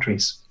the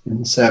countries.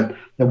 And so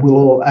they will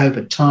all,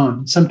 over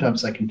time,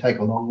 sometimes they can take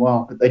a long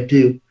while, but they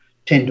do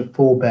tend to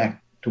fall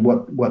back to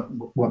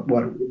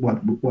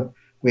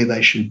where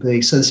they should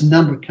be. So there's a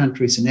number of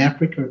countries in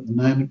Africa at the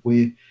moment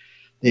where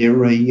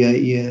their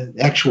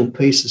actual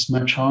peace is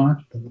much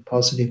higher than the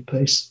positive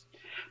peace.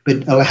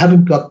 But I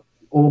haven't got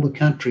all the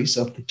countries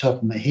off the top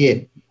of my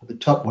head, or the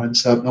top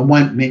ones, so I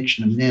won't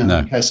mention them now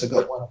in case I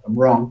got one of them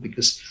wrong,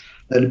 because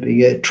that'd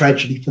be a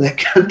tragedy for that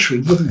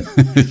country, wouldn't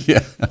it?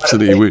 Yeah,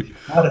 absolutely.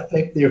 Might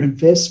affect their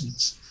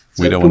investments.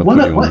 We don't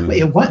want to put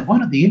you on.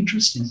 One of the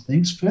interesting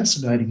things,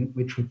 fascinating,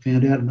 which we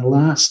found out in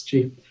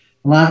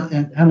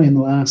only in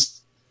the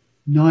last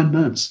 9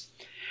 months.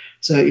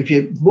 So if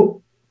you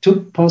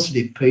took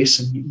positive peace,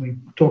 and we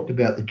talked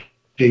about the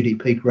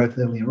GDP growth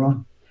earlier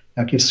on,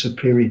 that gives us a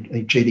period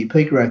of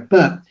GDP growth.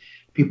 But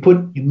if you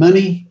put your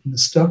money in the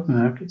stock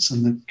markets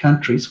and the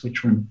countries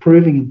which are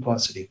improving in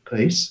positive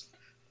peace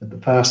at the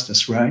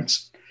fastest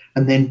rates,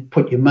 and then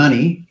put your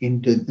money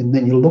into, and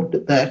then you looked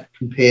at that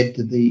compared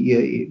to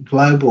the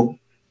global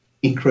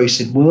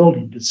increase in world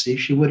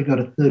indices, you would have got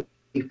a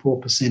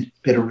 34%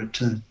 better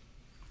return.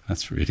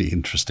 That's really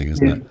interesting,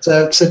 isn't it?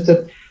 So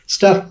the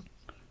stuff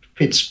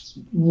fits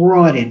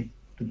right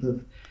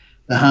into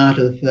the heart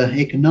of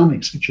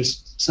economics, which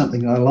is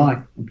something I like,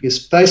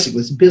 because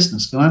basically as a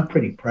business guy, I'm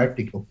pretty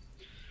practical.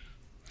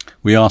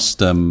 We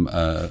asked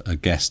a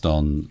guest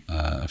on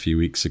a few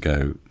weeks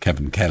ago,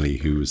 Kevin Kelly,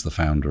 who was the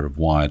founder of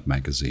Wired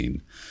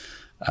magazine,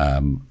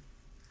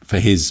 for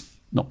his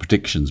not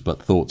predictions,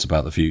 but thoughts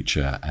about the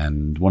future.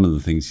 And one of the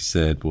things he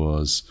said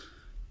was,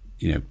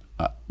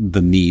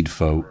 the need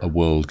for a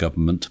world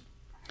government,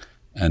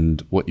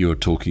 and what you're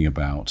talking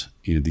about,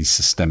 these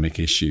systemic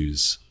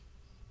issues.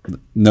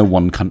 No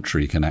one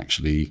country can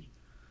actually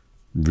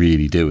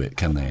really do it,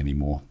 can they,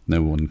 anymore?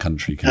 No one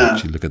country can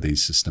actually look at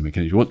these systemic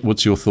issues.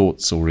 What's your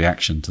thoughts or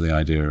reaction to the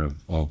idea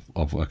of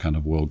a kind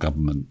of world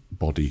government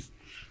body?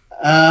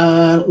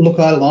 Look,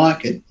 I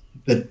like it,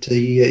 but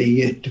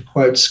to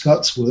quote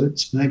Scott's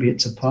words, maybe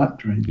it's a pipe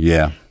dream.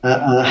 Yeah.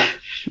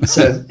 Let's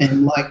have a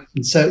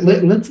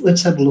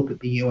look at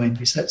the UN,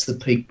 because that's the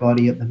peak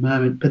body at the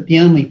moment. But the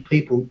only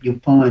people you'll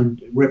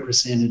find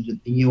represented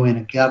at the UN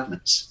are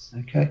governments.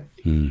 Okay.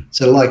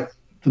 So, like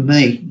for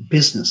me,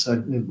 business.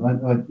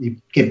 You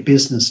get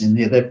business in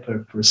there. That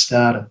for a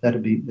starter,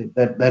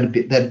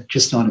 that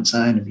just on its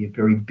own would be a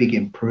very big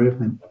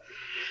improvement.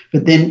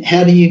 But then,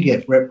 how do you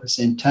get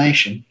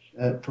representation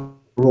for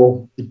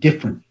all the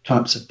different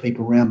types of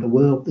people around the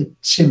world? There's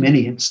too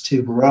many. It's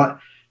too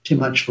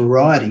much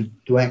variety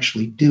to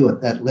actually do at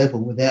that level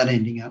without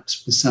ending up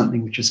with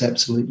something which is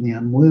absolutely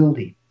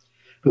unwieldy.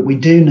 But we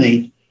do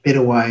need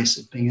better ways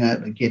of being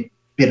able to get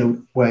better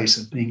ways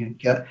of being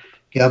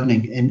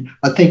governing. And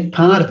I think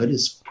part of it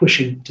is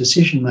pushing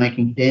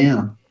decision-making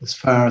down as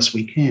far as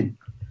we can.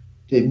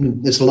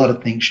 There's a lot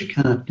of things you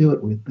can't do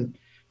it with, but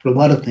for a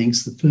lot of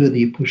things, the further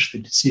you push the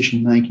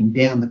decision-making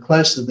down, the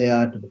closer they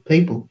are to the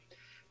people.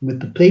 And with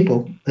the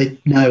people, they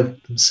know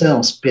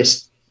themselves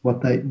best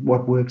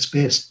what works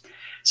best.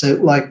 So,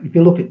 like, if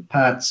you look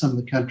at some of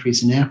the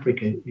countries in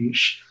Africa,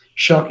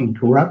 shocking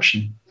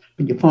corruption,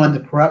 but you find the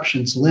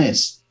corruption's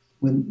less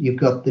when you've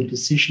got the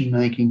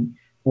decision-making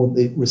or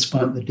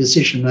the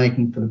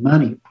decision-making for the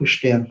money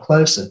pushed down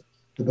closer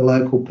to the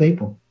local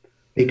people,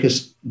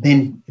 because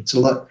then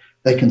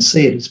they can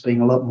see it as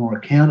being a lot more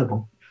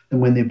accountable than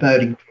when they're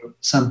voting for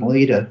some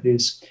leader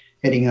who's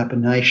heading up a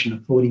nation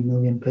of 40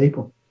 million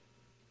people.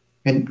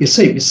 And you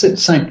see the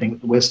same thing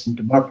with the Western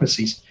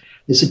democracies.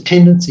 There's a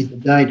tendency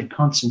today to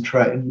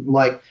concentrate, and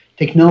like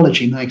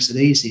technology makes it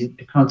easier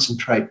to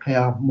concentrate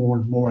power more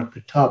and more at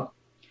the top.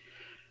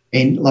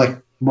 And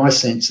like my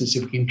sense is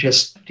if we can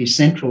just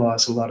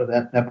decentralize a lot of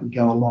that would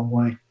go a long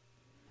way.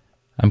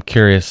 I'm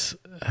curious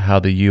how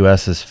the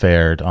U.S. has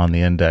fared on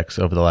the index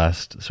over the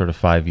last sort of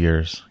 5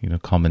 years,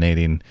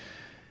 culminating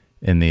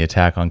in the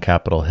attack on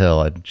Capitol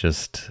Hill.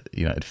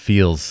 It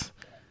feels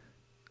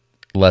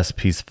less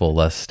peaceful,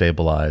 less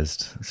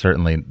stabilized.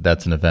 Certainly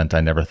that's an event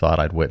I never thought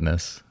I'd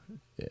witness.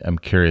 I'm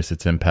curious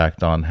its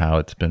impact on how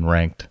it's been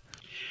ranked.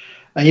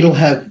 It'll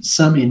have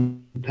some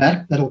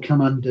impact. That'll come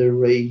under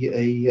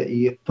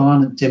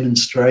violent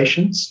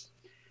demonstrations.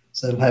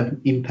 So it'll have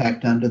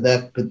impact under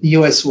that. But the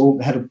US will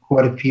had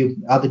quite a few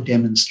other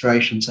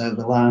demonstrations over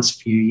the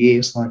last few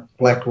years, like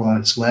Black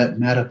Lives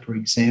Matter, for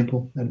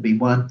example. That'd be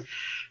one.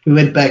 If we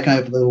went back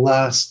over the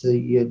last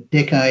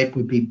decade,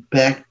 we'd be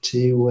back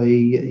to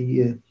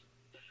a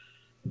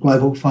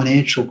global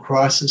financial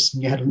crisis.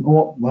 And you had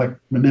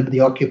remember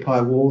the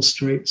Occupy Wall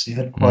Street? So you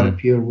had quite a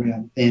few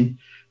around then.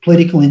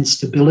 Political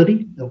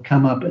instability, they'll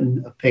come up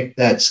and affect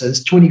that. So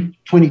there's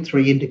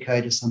 23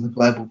 indicators on the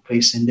Global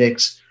Peace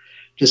Index.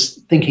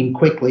 Just thinking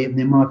quickly, and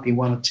there might be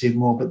one or two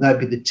more, but they'd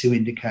be the two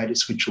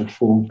indicators which will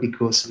fall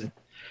because of it.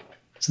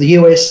 So the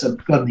US,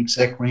 I've got an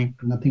exact rank,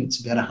 and I think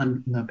it's about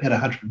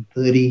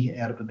 130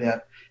 out of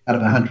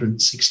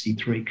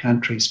 163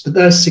 countries. But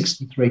those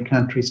 63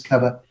 countries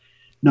cover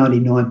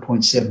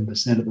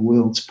 99.7% of the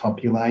world's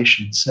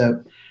population.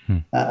 So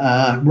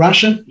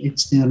Russia,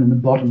 it's down in the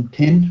bottom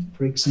 10,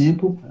 for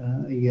example.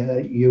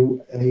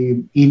 And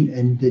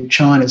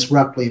China's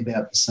roughly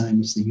about the same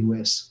as the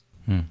US.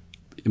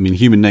 I mean,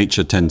 human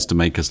nature tends to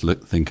make us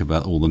think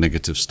about all the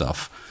negative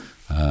stuff,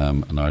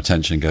 and our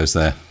attention goes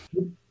there.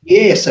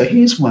 Yeah, so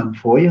here's one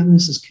for you, and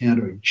this is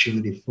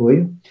counterintuitive for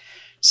you.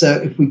 So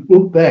if we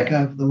look back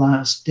over the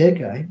last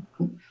decade,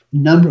 the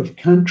number of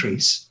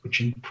countries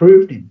which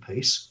improved in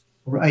peace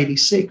were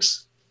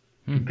 86,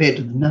 compared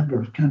to the number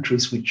of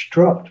countries which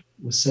dropped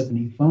was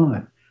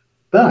 75.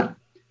 But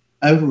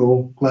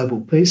overall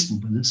global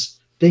peacefulness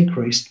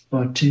decreased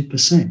by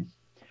 2%. And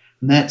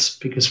that's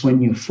because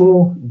when you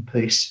fall in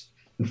peace,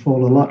 you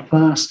fall a lot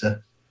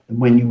faster than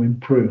when you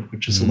improve,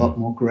 which is a lot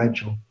more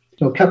gradual.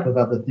 So a couple of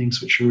other things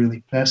which are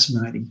really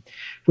fascinating.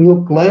 If we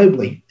look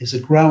globally, there's a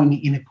growing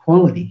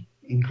inequality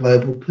in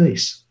global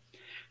peace.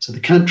 So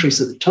the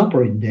countries at the top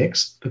are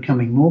indexed,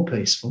 becoming more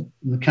peaceful,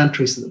 and the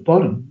countries at the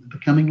bottom are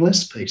becoming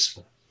less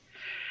peaceful.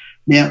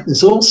 Now,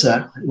 there's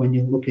also, when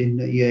you look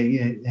in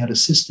out of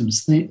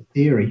systems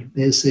theory,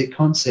 there's a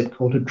concept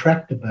called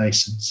attractor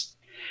basins.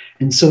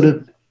 And sort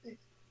of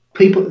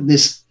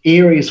there's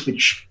areas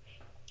which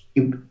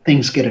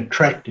things get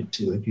attracted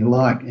to, if you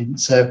like. And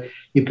so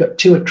you've got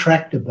two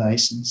attractor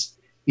basins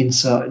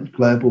inside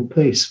global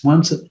peace.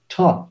 One's at the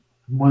top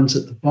and one's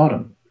at the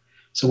bottom.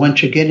 So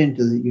once you get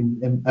into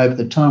over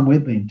the time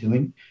we've been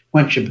doing,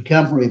 once you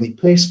become really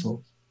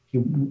peaceful,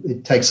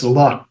 it takes a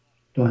lot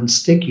to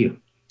unstick you.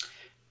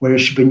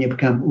 Whereas when you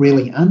become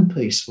really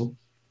unpeaceful,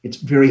 it's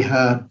very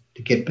hard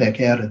to get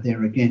back out of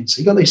there again. So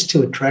you've got these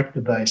two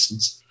attractor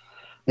basins.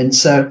 And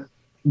so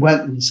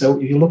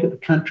if you look at the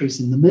countries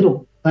in the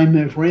middle, they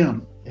move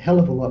around a hell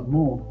of a lot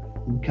more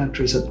than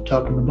countries at the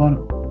top and the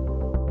bottom.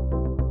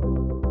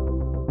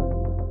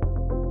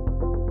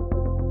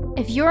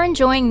 If you're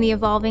enjoying The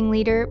Evolving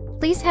Leader,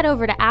 please head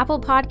over to Apple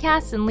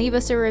Podcasts and leave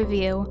us a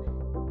review.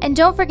 And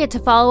don't forget to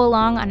follow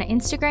along on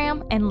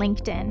Instagram and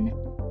LinkedIn.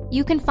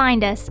 You can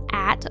find us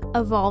at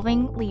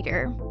Evolving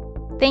Leader.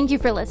 Thank you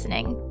for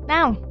listening.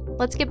 Now,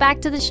 let's get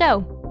back to the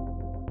show.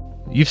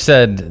 You've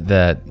said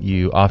that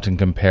you often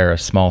compare a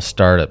small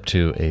startup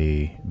to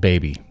a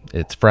baby.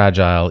 It's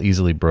fragile,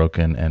 easily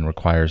broken, and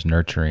requires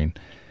nurturing.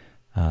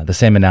 The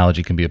same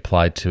analogy can be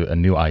applied to a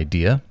new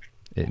idea.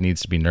 It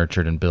needs to be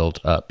nurtured and built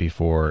up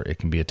before it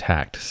can be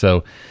attacked.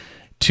 So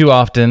too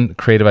often,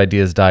 creative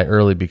ideas die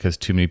early because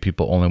too many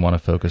people only want to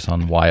focus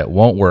on why it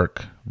won't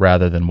work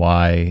rather than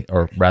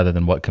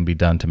what can be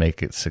done to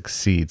make it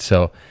succeed.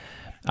 So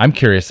I'm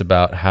curious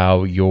about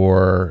how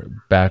your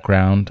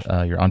background,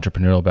 your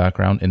entrepreneurial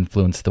background,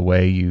 influenced the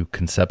way you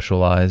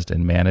conceptualized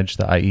and managed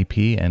the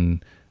IEP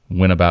and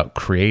went about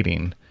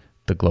creating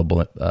the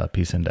Global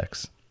Peace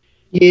Index.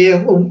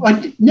 Yeah, well,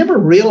 I never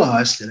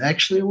realised it,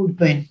 actually. It would have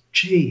been,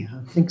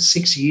 I think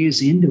 6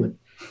 years into it.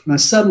 And I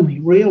suddenly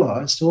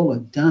realised all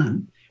I'd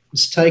done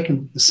was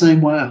taken the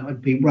same way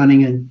I'd be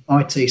running an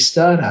IT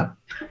startup.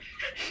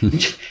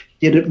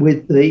 did it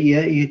with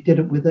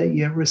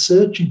a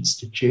research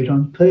institute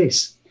on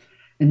peace.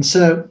 And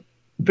so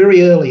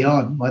very early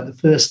on, like the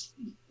first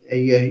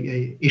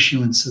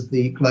issuance of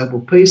the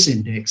Global Peace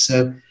Index,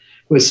 so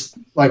was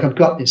like, I've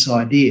got this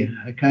idea,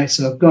 okay?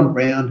 So I've gone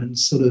around and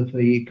sort of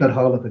got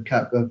hold of a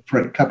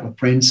couple of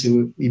friends who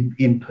were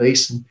in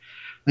peace, and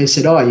they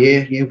said,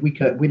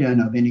 we don't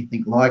have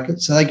anything like it.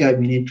 So they gave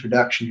me an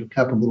introduction to a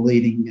couple of the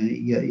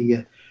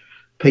leading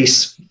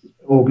peace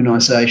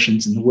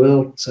organisations in the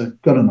world. So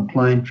got on a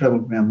plane,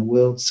 travelled around the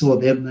world, saw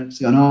them, and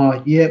they were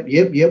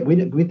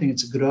going, we think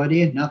it's a good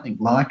idea, nothing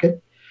like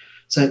it.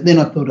 So then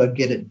I thought I'd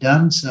get it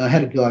done. So I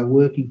had a guy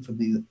working for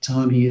me at the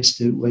time. He used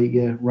to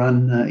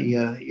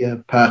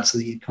run parts of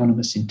the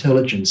Economist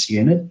Intelligence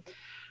Unit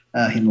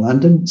in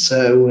London.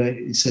 So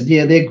he said,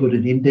 they're good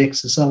at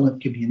indexes. I'll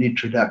give you an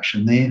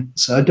introduction there.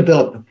 So I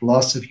developed a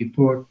philosophy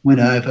for it,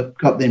 went over,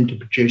 got them to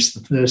produce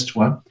the first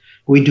one.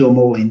 We do them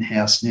all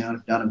in-house now.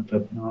 I've done them for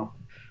a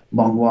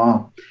long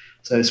while.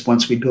 So it's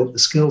once we built the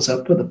skills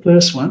up for the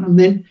first one. And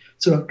then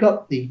sort of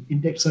got the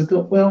index. I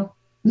thought, well,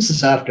 this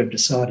is after I've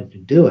decided to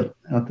do it.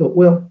 And I thought,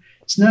 well,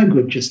 it's no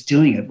good just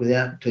doing it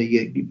without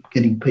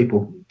getting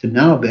people to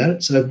know about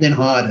it. So I then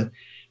hired a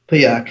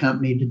PR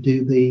company to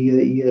do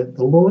the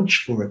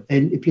launch for it.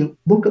 And if you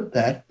look at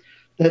that,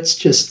 that's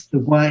just the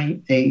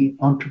way a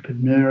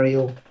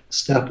entrepreneurial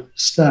stuff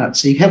starts.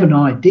 So you have an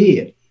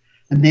idea,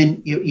 and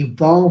then you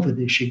evolve it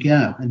as you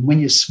go. And when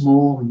you're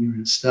small and you're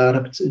in a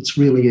startup, it's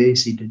really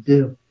easy to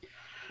do.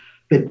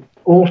 But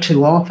all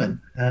too often,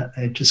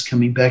 just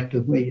coming back to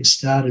where you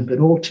started, but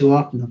all too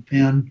often I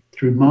found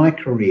through my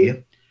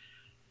career,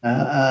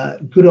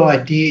 good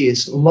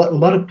ideas, a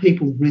lot of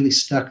people really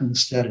stuck in the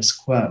status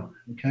quo,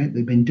 okay?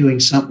 They've been doing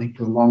something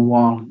for a long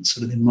while and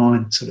sort of their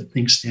mind sort of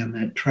thinks down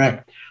that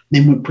track.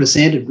 Then we're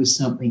presented with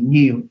something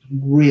new,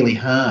 really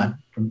hard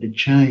for them to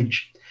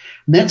change.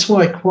 And that's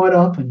why quite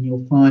often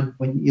you'll find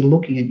when you're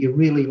looking at your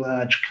really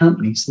large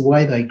companies, the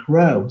way they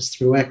grow is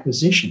through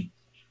acquisition,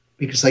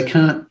 because they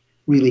can't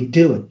really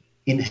do it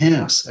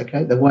in-house,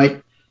 okay? They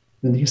wait,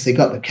 because they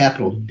got the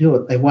capital to do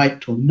it, they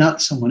wait till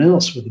someone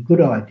else with a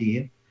good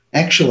idea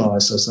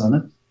actualises on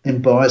it,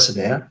 then buys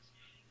it out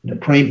at a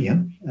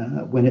premium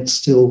when it's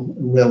still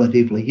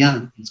relatively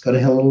young. It's got a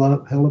hell of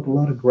a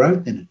lot of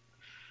growth in it.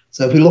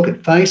 So if we look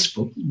at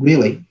Facebook,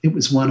 really, it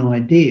was one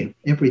idea.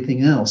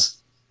 Everything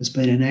else has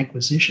been an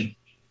acquisition.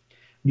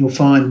 You'll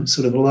find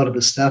sort of a lot of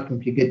the stuff,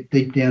 if you get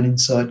deep down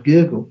inside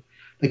Google,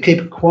 they keep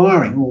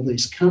acquiring all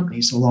these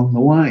companies along the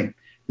way.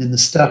 Then the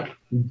stuff,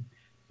 and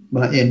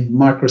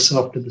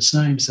Microsoft are the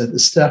same. So the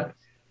stuff,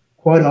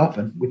 quite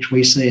often, which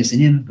we see as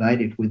an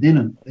innovative within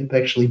them, they've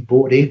actually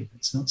bought in.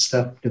 It's not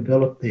stuff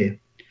developed there.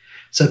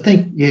 So I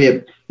think,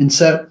 and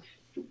so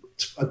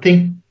I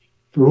think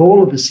for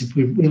all of us, if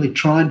we're really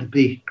trying to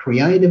be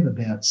creative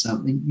about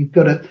something, you've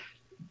got to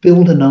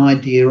build an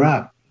idea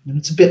up. And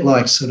it's a bit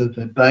like sort of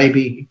a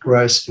baby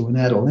grows to an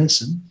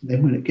adolescent.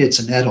 Then when it gets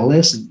an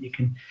adolescent, you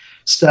can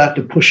start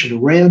to push it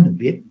around a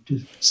bit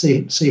to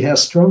see how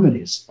strong it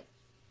is.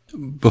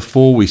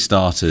 Before we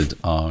started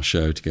our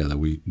show together,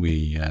 we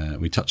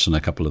touched on a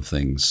couple of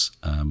things,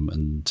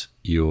 and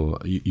you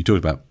talked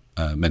about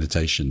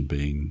meditation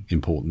being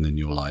important in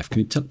your life.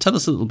 Can you tell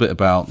us a little bit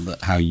about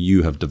how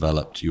you have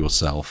developed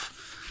yourself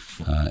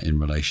in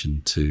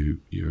relation to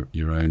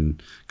your own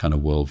kind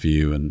of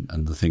worldview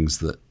and the things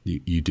that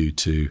you do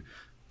to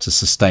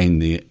sustain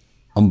the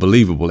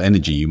unbelievable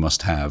energy you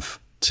must have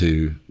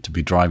to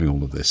be driving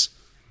all of this?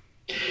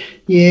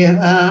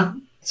 Yeah.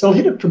 So I'll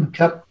hit it from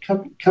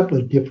a couple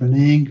of different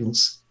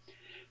angles.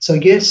 So I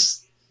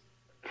guess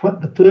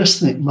the first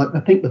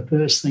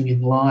thing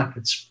in life,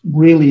 it's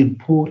really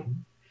important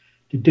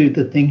to do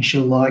the things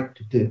you like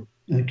to do,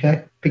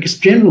 okay? Because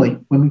generally,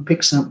 when we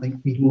pick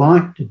something we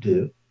like to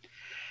do,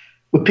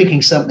 we're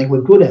picking something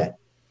we're good at.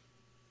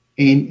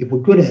 And if we're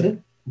good at it,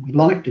 we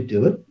like to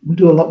do it, we'll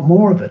do a lot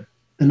more of it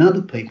than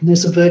other people. And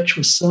there's a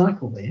virtuous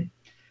cycle there.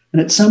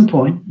 And at some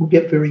point, we'll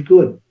get very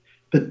good.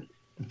 But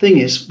the thing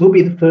is, we'll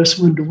be the first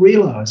one to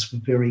realise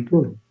we're very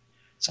good.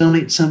 It's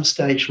only at some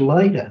stage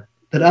later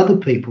that other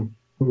people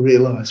will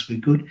realise we're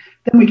good.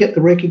 Then we get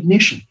the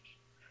recognition.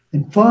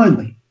 And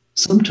finally,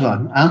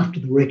 sometime after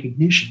the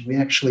recognition, we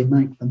actually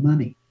make the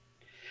money.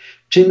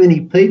 Too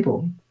many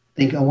people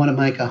think, I want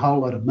to make a whole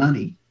lot of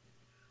money.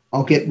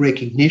 I'll get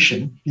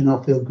recognition and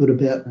I'll feel good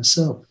about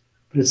myself.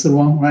 But it's the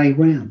wrong way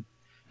around.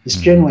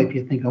 Because generally, if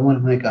you think, I want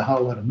to make a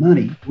whole lot of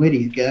money, where do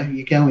you go?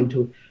 You go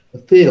into a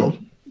field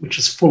which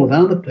is full of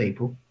other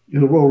people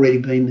who have already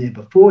been there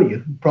before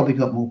you, and probably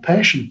got more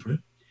passion for it.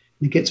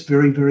 And it gets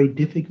very, very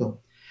difficult.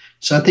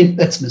 So I think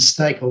that's a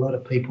mistake a lot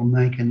of people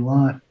make in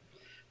life.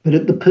 But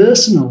at the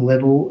personal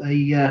level,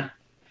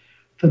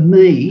 for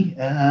me,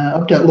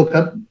 I've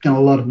done a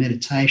lot of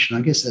meditation.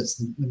 I guess that's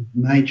the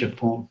major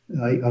form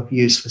I've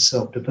used for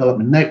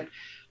self-development. That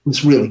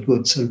was really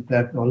good. So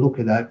that I look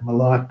at that, my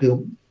life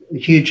built a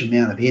huge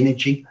amount of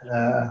energy.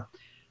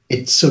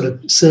 It sort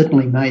of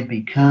certainly made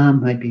me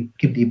calm, made me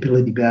give the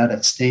ability to be able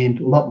to stand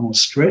a lot more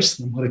stress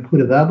than what I could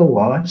have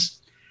otherwise.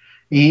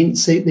 And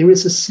see, there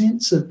is a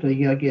sense of,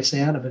 I guess,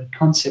 out of it, a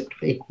concept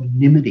of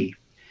equanimity.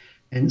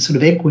 And sort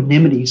of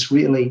equanimity is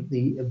really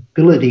the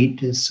ability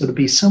to sort of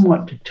be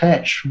somewhat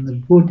detached from the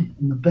good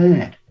and the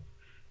bad.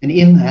 And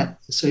in that,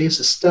 so there's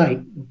a state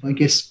of, I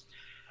guess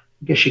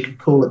you could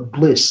call it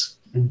bliss.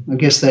 And I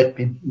guess that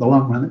in the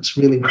long run, it's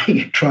really where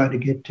you try to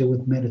get to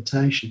with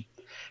meditation.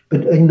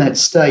 But in that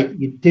state,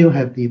 you do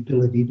have the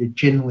ability to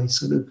generally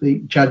sort of be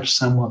judged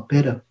somewhat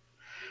better.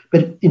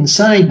 But in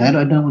saying that,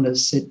 I don't want to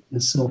set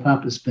myself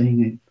up as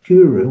being a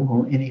guru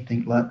or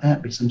anything like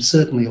that, because I'm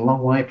certainly a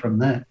long way from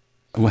that.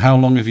 Well, how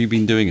long have you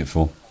been doing it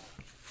for?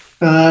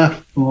 For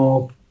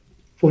over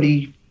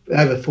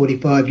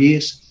 45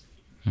 years.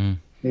 Yeah.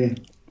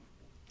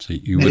 So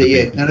you would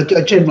have been... And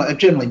I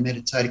generally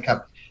meditate a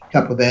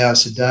couple of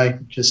hours a day.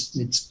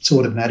 It's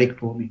automatic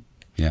for me.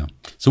 Yeah.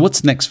 So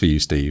what's next for you,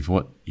 Steve?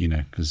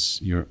 Because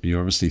you're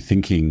obviously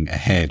thinking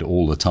ahead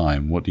all the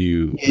time. What do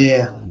you?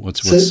 Yeah.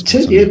 What's number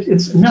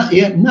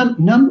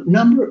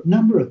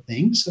of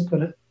things. I've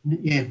got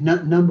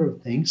number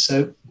of things.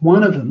 So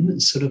one of them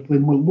is sort of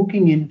when we're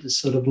looking into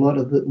sort of a lot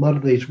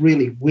of these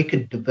really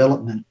wicked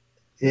development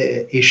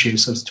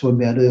issues I was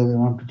talking about earlier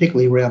on,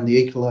 particularly around the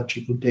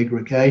ecological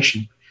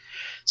degradation.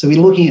 So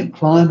we're looking at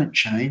climate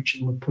change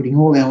and we're putting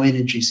all our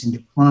energies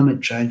into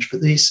climate change,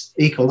 but these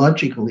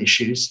ecological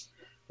issues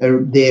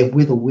are there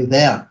with or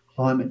without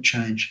climate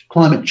change.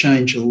 Climate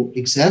change will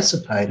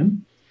exacerbate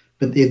them,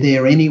 but they're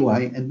there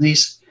anyway. And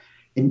these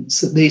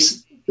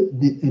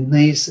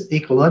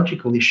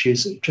ecological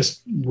issues are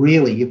just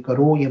really, you've got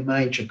all your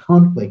major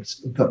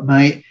conflicts.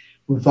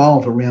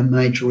 Revolve around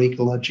major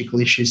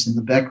ecological issues in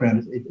the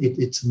background.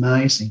 It's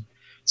amazing.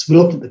 So we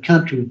looked at the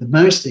country with the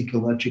most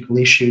ecological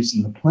issues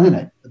in the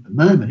planet at the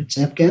moment. It's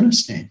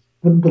Afghanistan.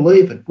 Wouldn't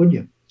believe it, would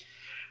you?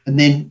 And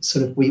then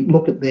sort of we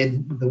look at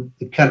then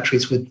the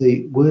countries with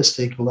the worst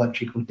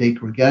ecological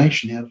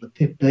degradation. Out of the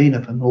 15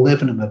 of them,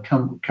 11 of them are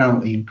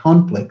currently in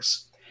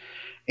conflicts.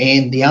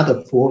 And the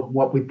other 4,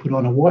 what we put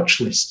on a watch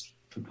list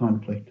for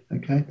conflict,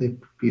 okay? They're,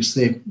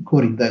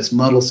 according to those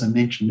models I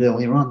mentioned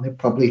earlier on, they're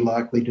probably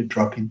likely to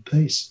drop in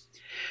peace.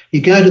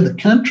 You go to the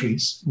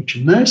countries which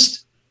are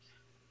most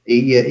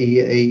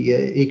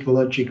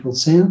ecological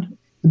sound,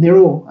 and they're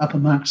all up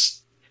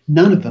amongst,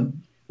 none of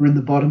them are in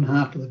the bottom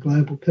half of the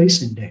Global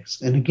Peace Index.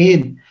 And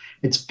again,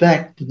 it's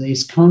back to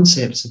these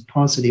concepts of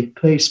positive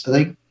peace,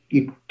 but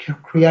it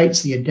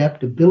creates the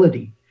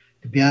adaptability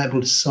to be able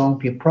to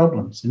solve your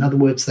problems. In other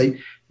words, they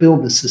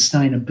build the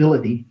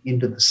sustainability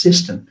into the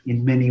system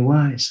in many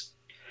ways.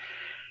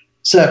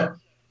 So,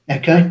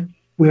 okay,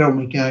 where are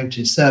we going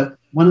to? So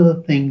one of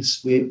the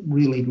things we're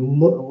really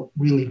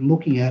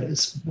looking at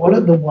is what are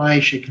the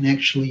ways you can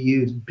actually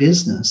use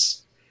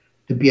business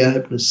to be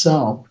able to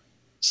solve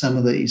some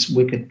of these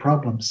wicked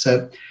problems.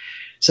 So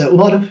a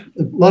lot of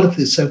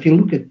this. So if you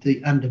look at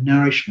the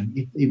undernourishment,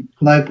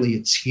 globally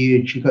it's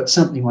huge. You've got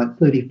something like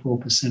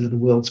 34% of the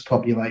world's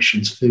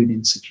population is food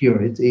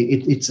insecure.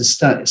 It's a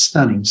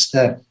stunning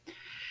stat.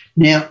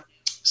 Now,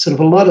 sort of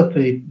a lot of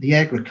the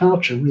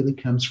agriculture really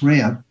comes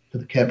round to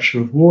the capture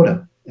of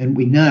water. And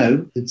we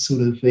know that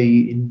sort of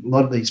in a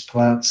lot of these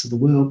parts of the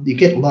world, you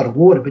get a lot of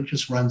water, but it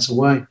just runs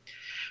away.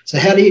 So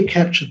how do you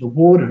capture the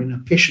water in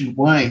an efficient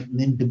way and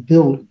then to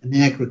build an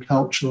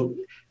agriculture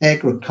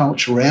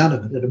out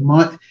of it at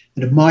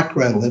a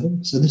micro level?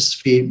 So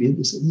this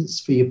is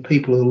for your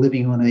people who are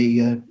living on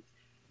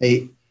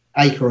a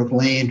acre of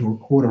land or a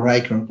quarter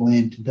acre of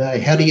land today.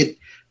 How do you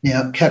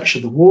now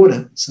capture the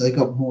water? So they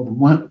got more than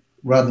one,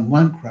 rather than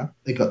one crop.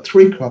 They got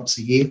 3 crops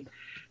a year.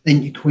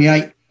 Then you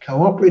create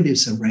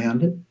cooperatives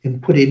around it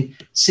and put in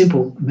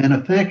simple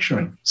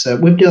manufacturing. So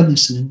we've done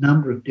this in a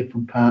number of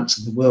different parts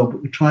of the world,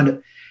 but we're trying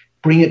to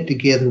bring it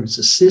together as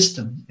a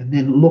system, and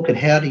then look at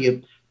how do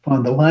you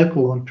find the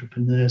local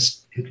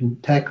entrepreneurs who can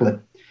tackle it.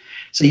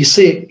 So you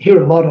see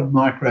here a lot of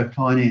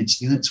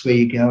microfinancing. That's where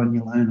you go and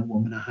you loan a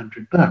woman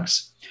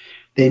 $100.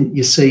 Then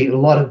you see a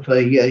lot of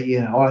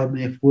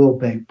IMF World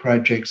Bank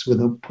projects where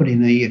they'll put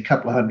in a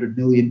couple of $100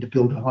 million to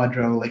build a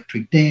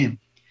hydroelectric dam.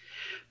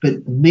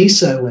 But the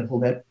meso level,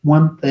 that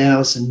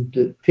 1,000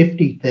 to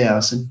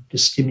 50,000 to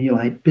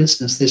stimulate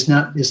business, there's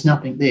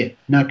nothing there,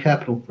 no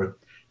capital for it.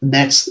 And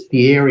that's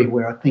the area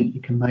where I think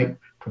you can make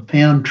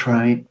profound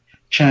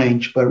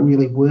change by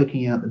really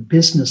working out the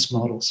business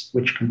models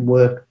which can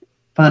work,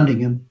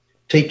 funding them,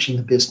 teaching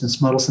the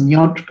business models, and the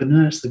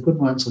entrepreneurs, the good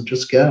ones, will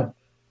just go.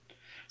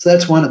 So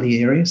that's one of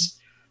the areas.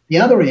 The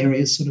other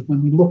area is sort of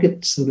when we look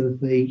at sort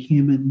of the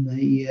human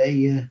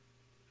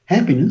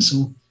happiness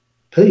or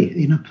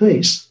inner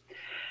peace,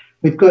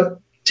 we've got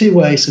two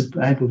ways of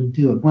able to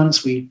do it. One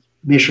is we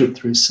measure it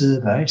through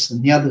surveys,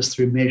 and the other is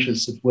through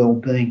measures of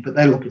well-being. But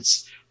they look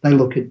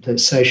at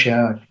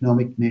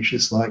socio-economic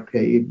measures like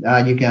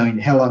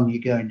how long are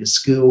you going to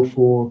school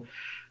for,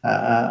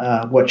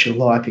 what's your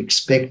life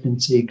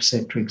expectancy, et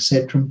cetera,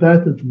 and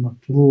both of them are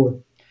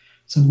flawed.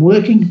 So I'm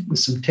working with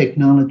some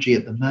technology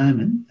at the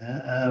moment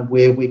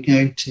where we're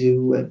going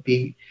to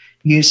be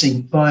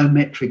using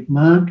biometric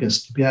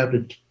markers to be able to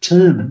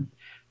determine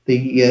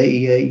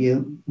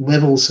the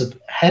levels of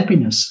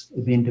happiness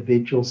of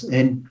individuals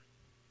and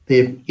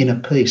their inner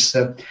peace.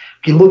 So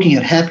if you're looking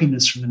at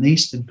happiness from an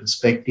Eastern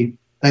perspective,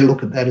 they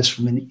look at that as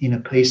from an inner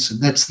peace,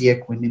 and that's the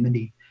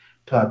equanimity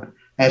type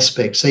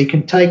aspect. So you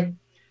can take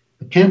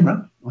the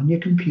camera on your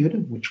computer,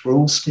 which we're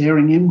all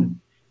staring in with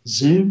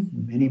Zoom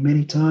many,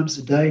 many times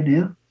a day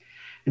now.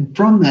 And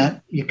from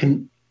that, you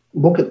can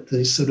look at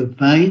the sort of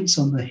veins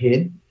on the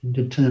head and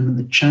determine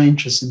the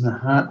changes in the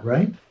heart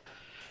rate.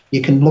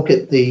 You can look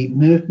at the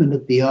movement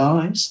of the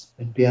eyes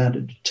and be able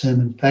to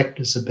determine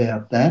factors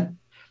about that.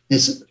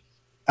 There's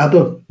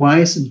other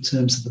ways in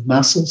terms of the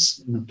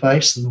muscles in the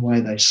face and the way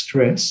they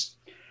stress.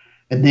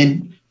 And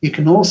then you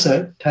can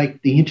also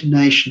take the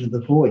intonation of the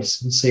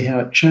voice and see how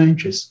it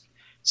changes.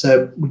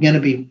 So we're going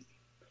to be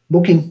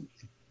looking,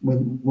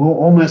 we've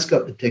almost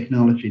got the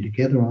technology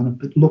together on it,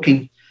 but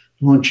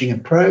launching a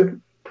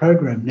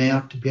program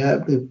now to be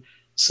able to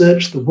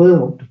search the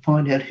world to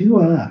find out who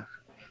are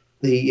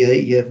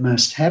the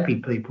most happy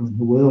people in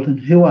the world and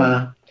who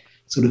are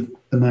sort of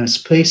the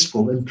most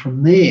peaceful. And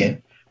from there,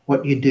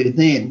 what you do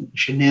then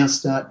is you now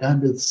start to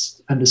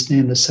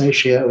understand the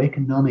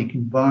socio-economic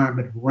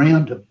environment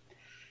around them.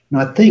 And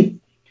I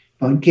think,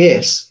 I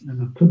guess,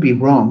 and I could be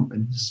wrong,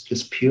 but this is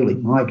just purely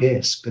my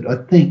guess, but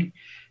I think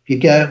if you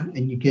go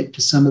and you get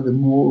to some of the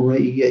more,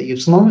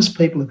 as long as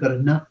people have got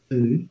enough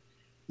food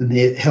and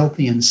they're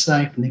healthy and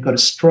safe and they've got a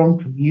strong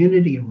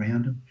community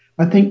around them,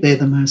 I think they're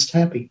the most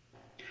happy.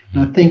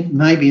 And I think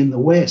maybe in the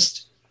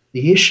West,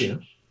 the issue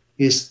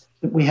is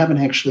that we haven't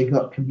actually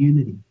got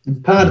community.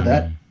 And part of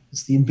that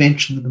is the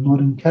invention of the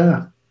modern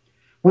car.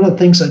 One of the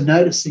things I'm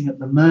noticing at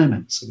the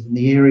moment, sort of in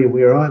the area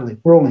where I live,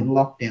 we're all in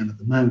lockdown at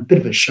the moment, a bit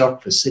of a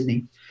shock for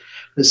Sydney.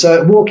 But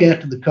so I walk out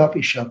to the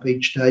coffee shop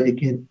each day to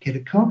get a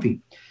coffee.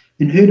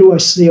 And who do I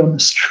see on the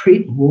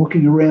street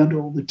walking around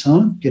all the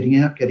time, getting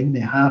out, getting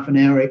their half an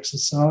hour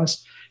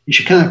exercise? Because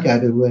you can't go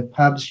to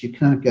pubs, you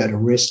can't go to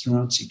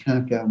restaurants, you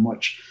can't go and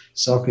watch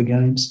soccer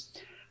games.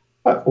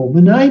 All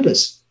the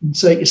neighbours. And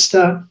so you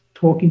start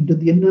talking to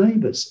your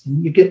neighbours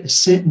and you get the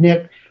sense.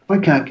 Now, I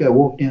can't go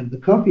walk down to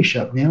the coffee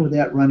shop now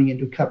without running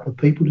into a couple of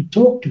people to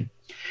talk to.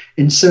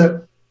 And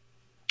so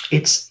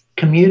it's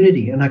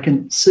community. And I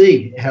can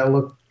see how,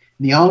 look,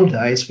 in the old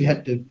days, we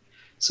had to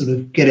sort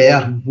of get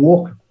out and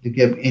walk to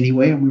go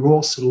anywhere. And we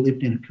all sort of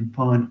lived in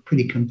a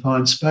pretty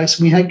confined space.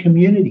 And we had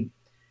community.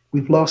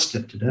 We've lost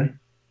it today.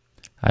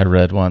 I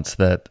read once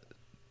that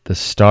the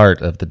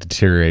start of the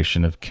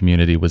deterioration of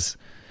community was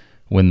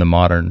when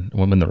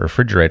the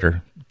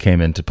refrigerator came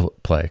into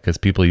play, because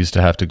people used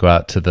to have to go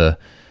out to the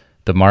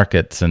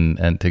markets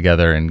and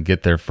together and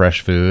get their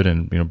fresh food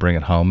and bring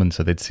it home, and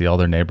so they'd see all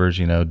their neighbors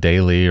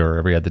daily or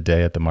every other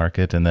day at the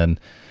market, and then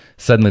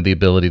suddenly the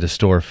ability to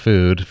store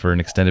food for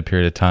an extended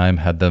period of time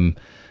had them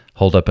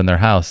holed up in their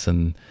house,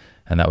 and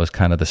that was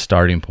kind of the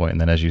starting point. And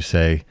then, as you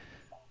say,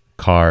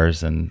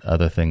 cars and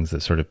other things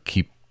that sort of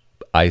keep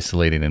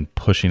isolating and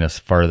pushing us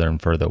further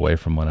and further away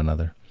from one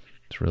another.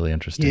 It's really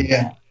interesting.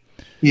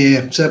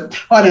 Yeah, so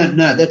I don't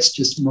know. That's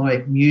just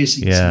my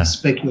musings and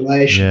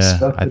speculation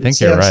stuff. I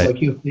think you're right. It sounds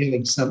like you're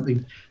feeling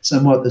something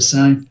somewhat the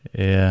same.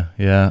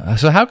 Yeah.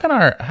 So how can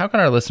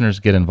our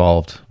listeners get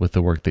involved with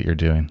the work that you're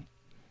doing?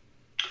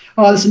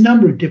 Oh, there's a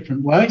number of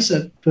different ways.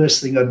 So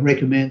first thing I'd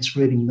recommend is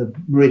reading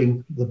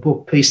the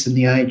book Peace in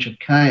the Age of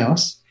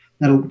Chaos.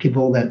 That'll give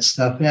all that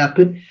stuff out.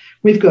 But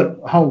we've got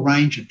a whole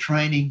range of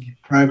training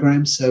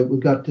programs. So we've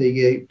got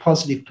the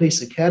Positive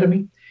Peace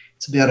Academy.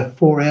 It's about a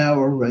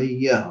 6-hour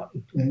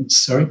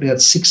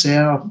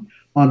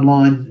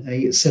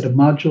online set of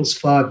modules,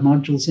 5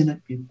 modules in it.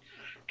 You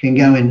can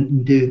go in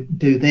and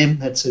do them.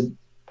 That's a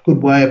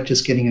good way of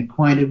just getting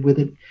acquainted with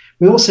it.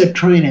 We also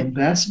train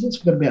ambassadors.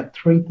 We've got about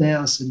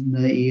 3,000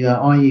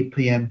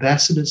 IEP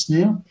ambassadors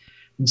now.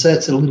 And so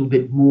that's a little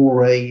bit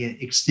more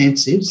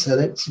extensive. So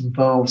that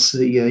involves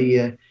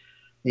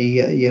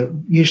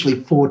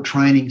usually 4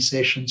 training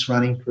sessions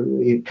running for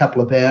a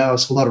couple of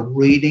hours, a lot of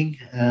reading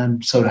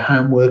and sort of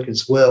homework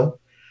as well.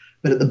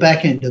 But at the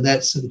back end of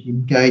that, sort of you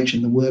engage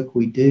in the work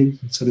we do,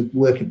 sort of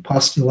work at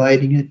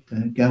postulating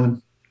it, go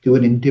and do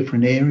it in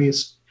different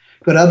areas.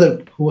 Got other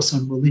course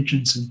on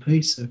religions and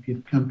peace. So if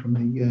you've come from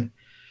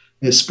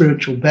a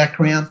spiritual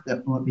background,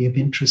 that might be of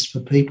interest for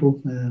people.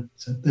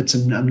 So that's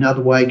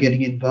another way of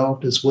getting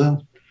involved as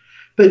well.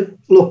 But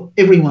look,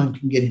 everyone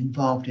can get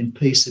involved in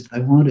peace if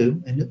they want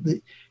to. And at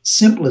the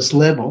simplest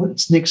level,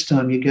 it's next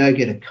time you go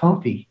get a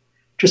coffee,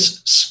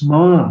 just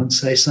smile and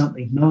say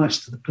something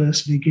nice to the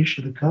person who gives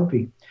you the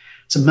coffee.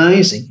 It's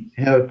amazing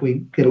how if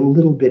we get a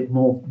little bit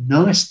more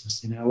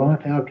niceness in our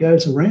life, how it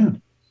goes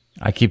around.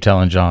 I keep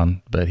telling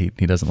John, but he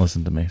doesn't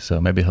listen to me, so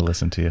maybe he'll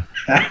listen to you.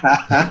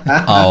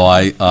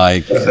 I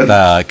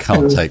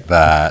can't take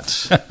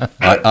that.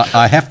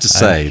 I have to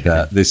say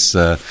that this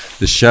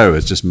show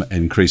has just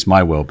increased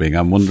my well-being.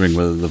 I'm wondering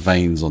whether the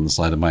veins on the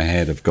side of my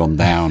head have gone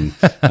down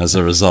as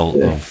a result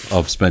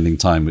of spending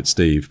time with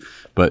Steve.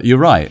 But you're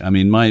right. I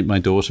mean, my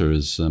daughter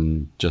has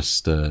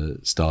just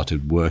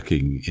started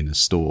working in a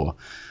store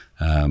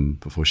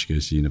before she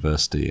goes to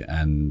university,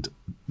 and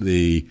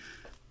the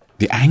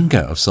anger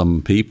of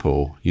some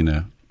people,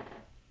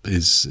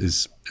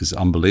 is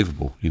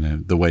unbelievable.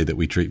 The way that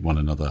we treat one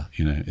another,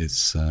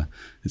 it's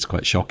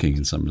quite shocking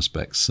in some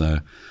respects. So,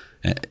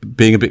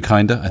 being a bit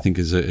kinder, I think,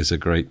 is a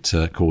great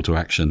call to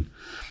action.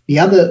 The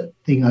other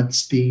thing I'd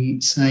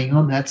be saying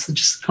on that's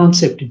just the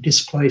concept of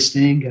displaced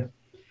anger.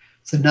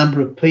 It's the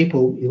number of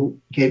people who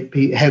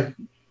have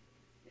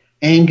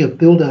anger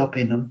build up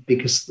in them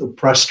because of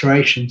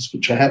frustrations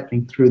which are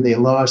happening through their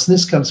lives. And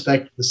this comes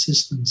back to the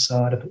systems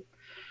side of it.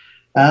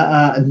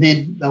 And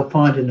then they'll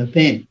find an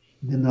event,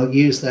 and then they'll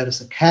use that as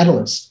a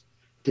catalyst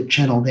to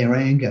channel their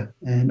anger.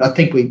 And I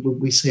think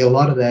we see a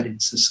lot of that in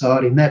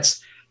society, and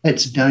that's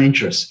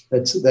dangerous.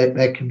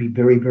 That can be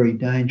very, very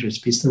dangerous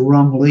because the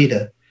wrong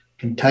leader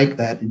can take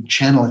that and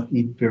channel it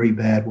in very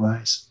bad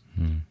ways.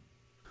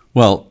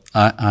 Well,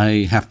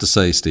 I have to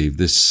say, Steve,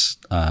 this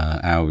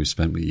hour we've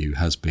spent with you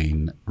has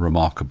been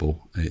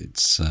remarkable.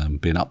 It's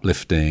been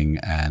uplifting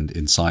and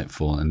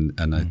insightful,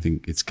 and I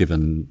think it's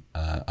given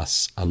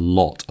us a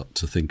lot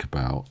to think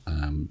about.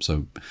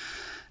 So,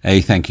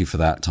 thank you for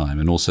that time,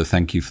 and also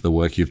thank you for the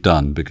work you've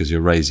done, because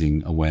you're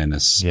raising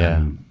awareness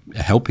and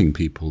helping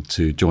people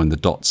to join the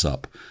dots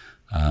up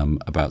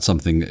about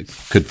something that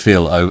could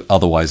feel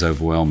otherwise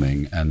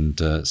overwhelming, and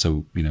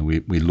so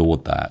we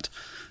laud that.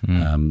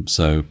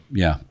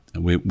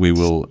 We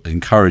will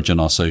encourage on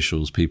our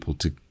socials people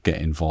to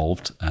get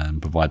involved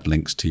and provide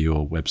links to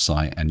your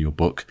website and your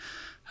book.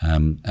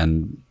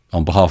 And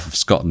on behalf of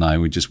Scott and I,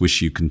 we just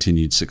wish you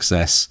continued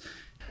success.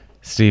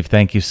 Steve,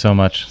 thank you so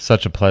much.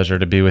 Such a pleasure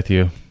to be with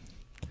you.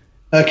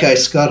 Okay,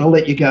 Scott, I'll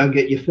let you go and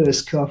get your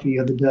first coffee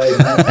of the day,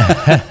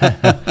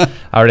 mate.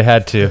 I already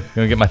had to. I'm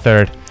going to get my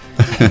third.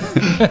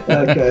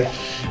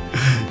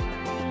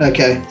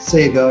 Okay,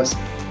 see you guys.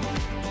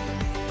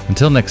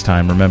 Until next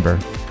time, remember,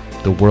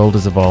 the world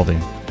is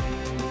evolving.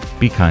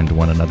 Be kind to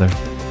one another.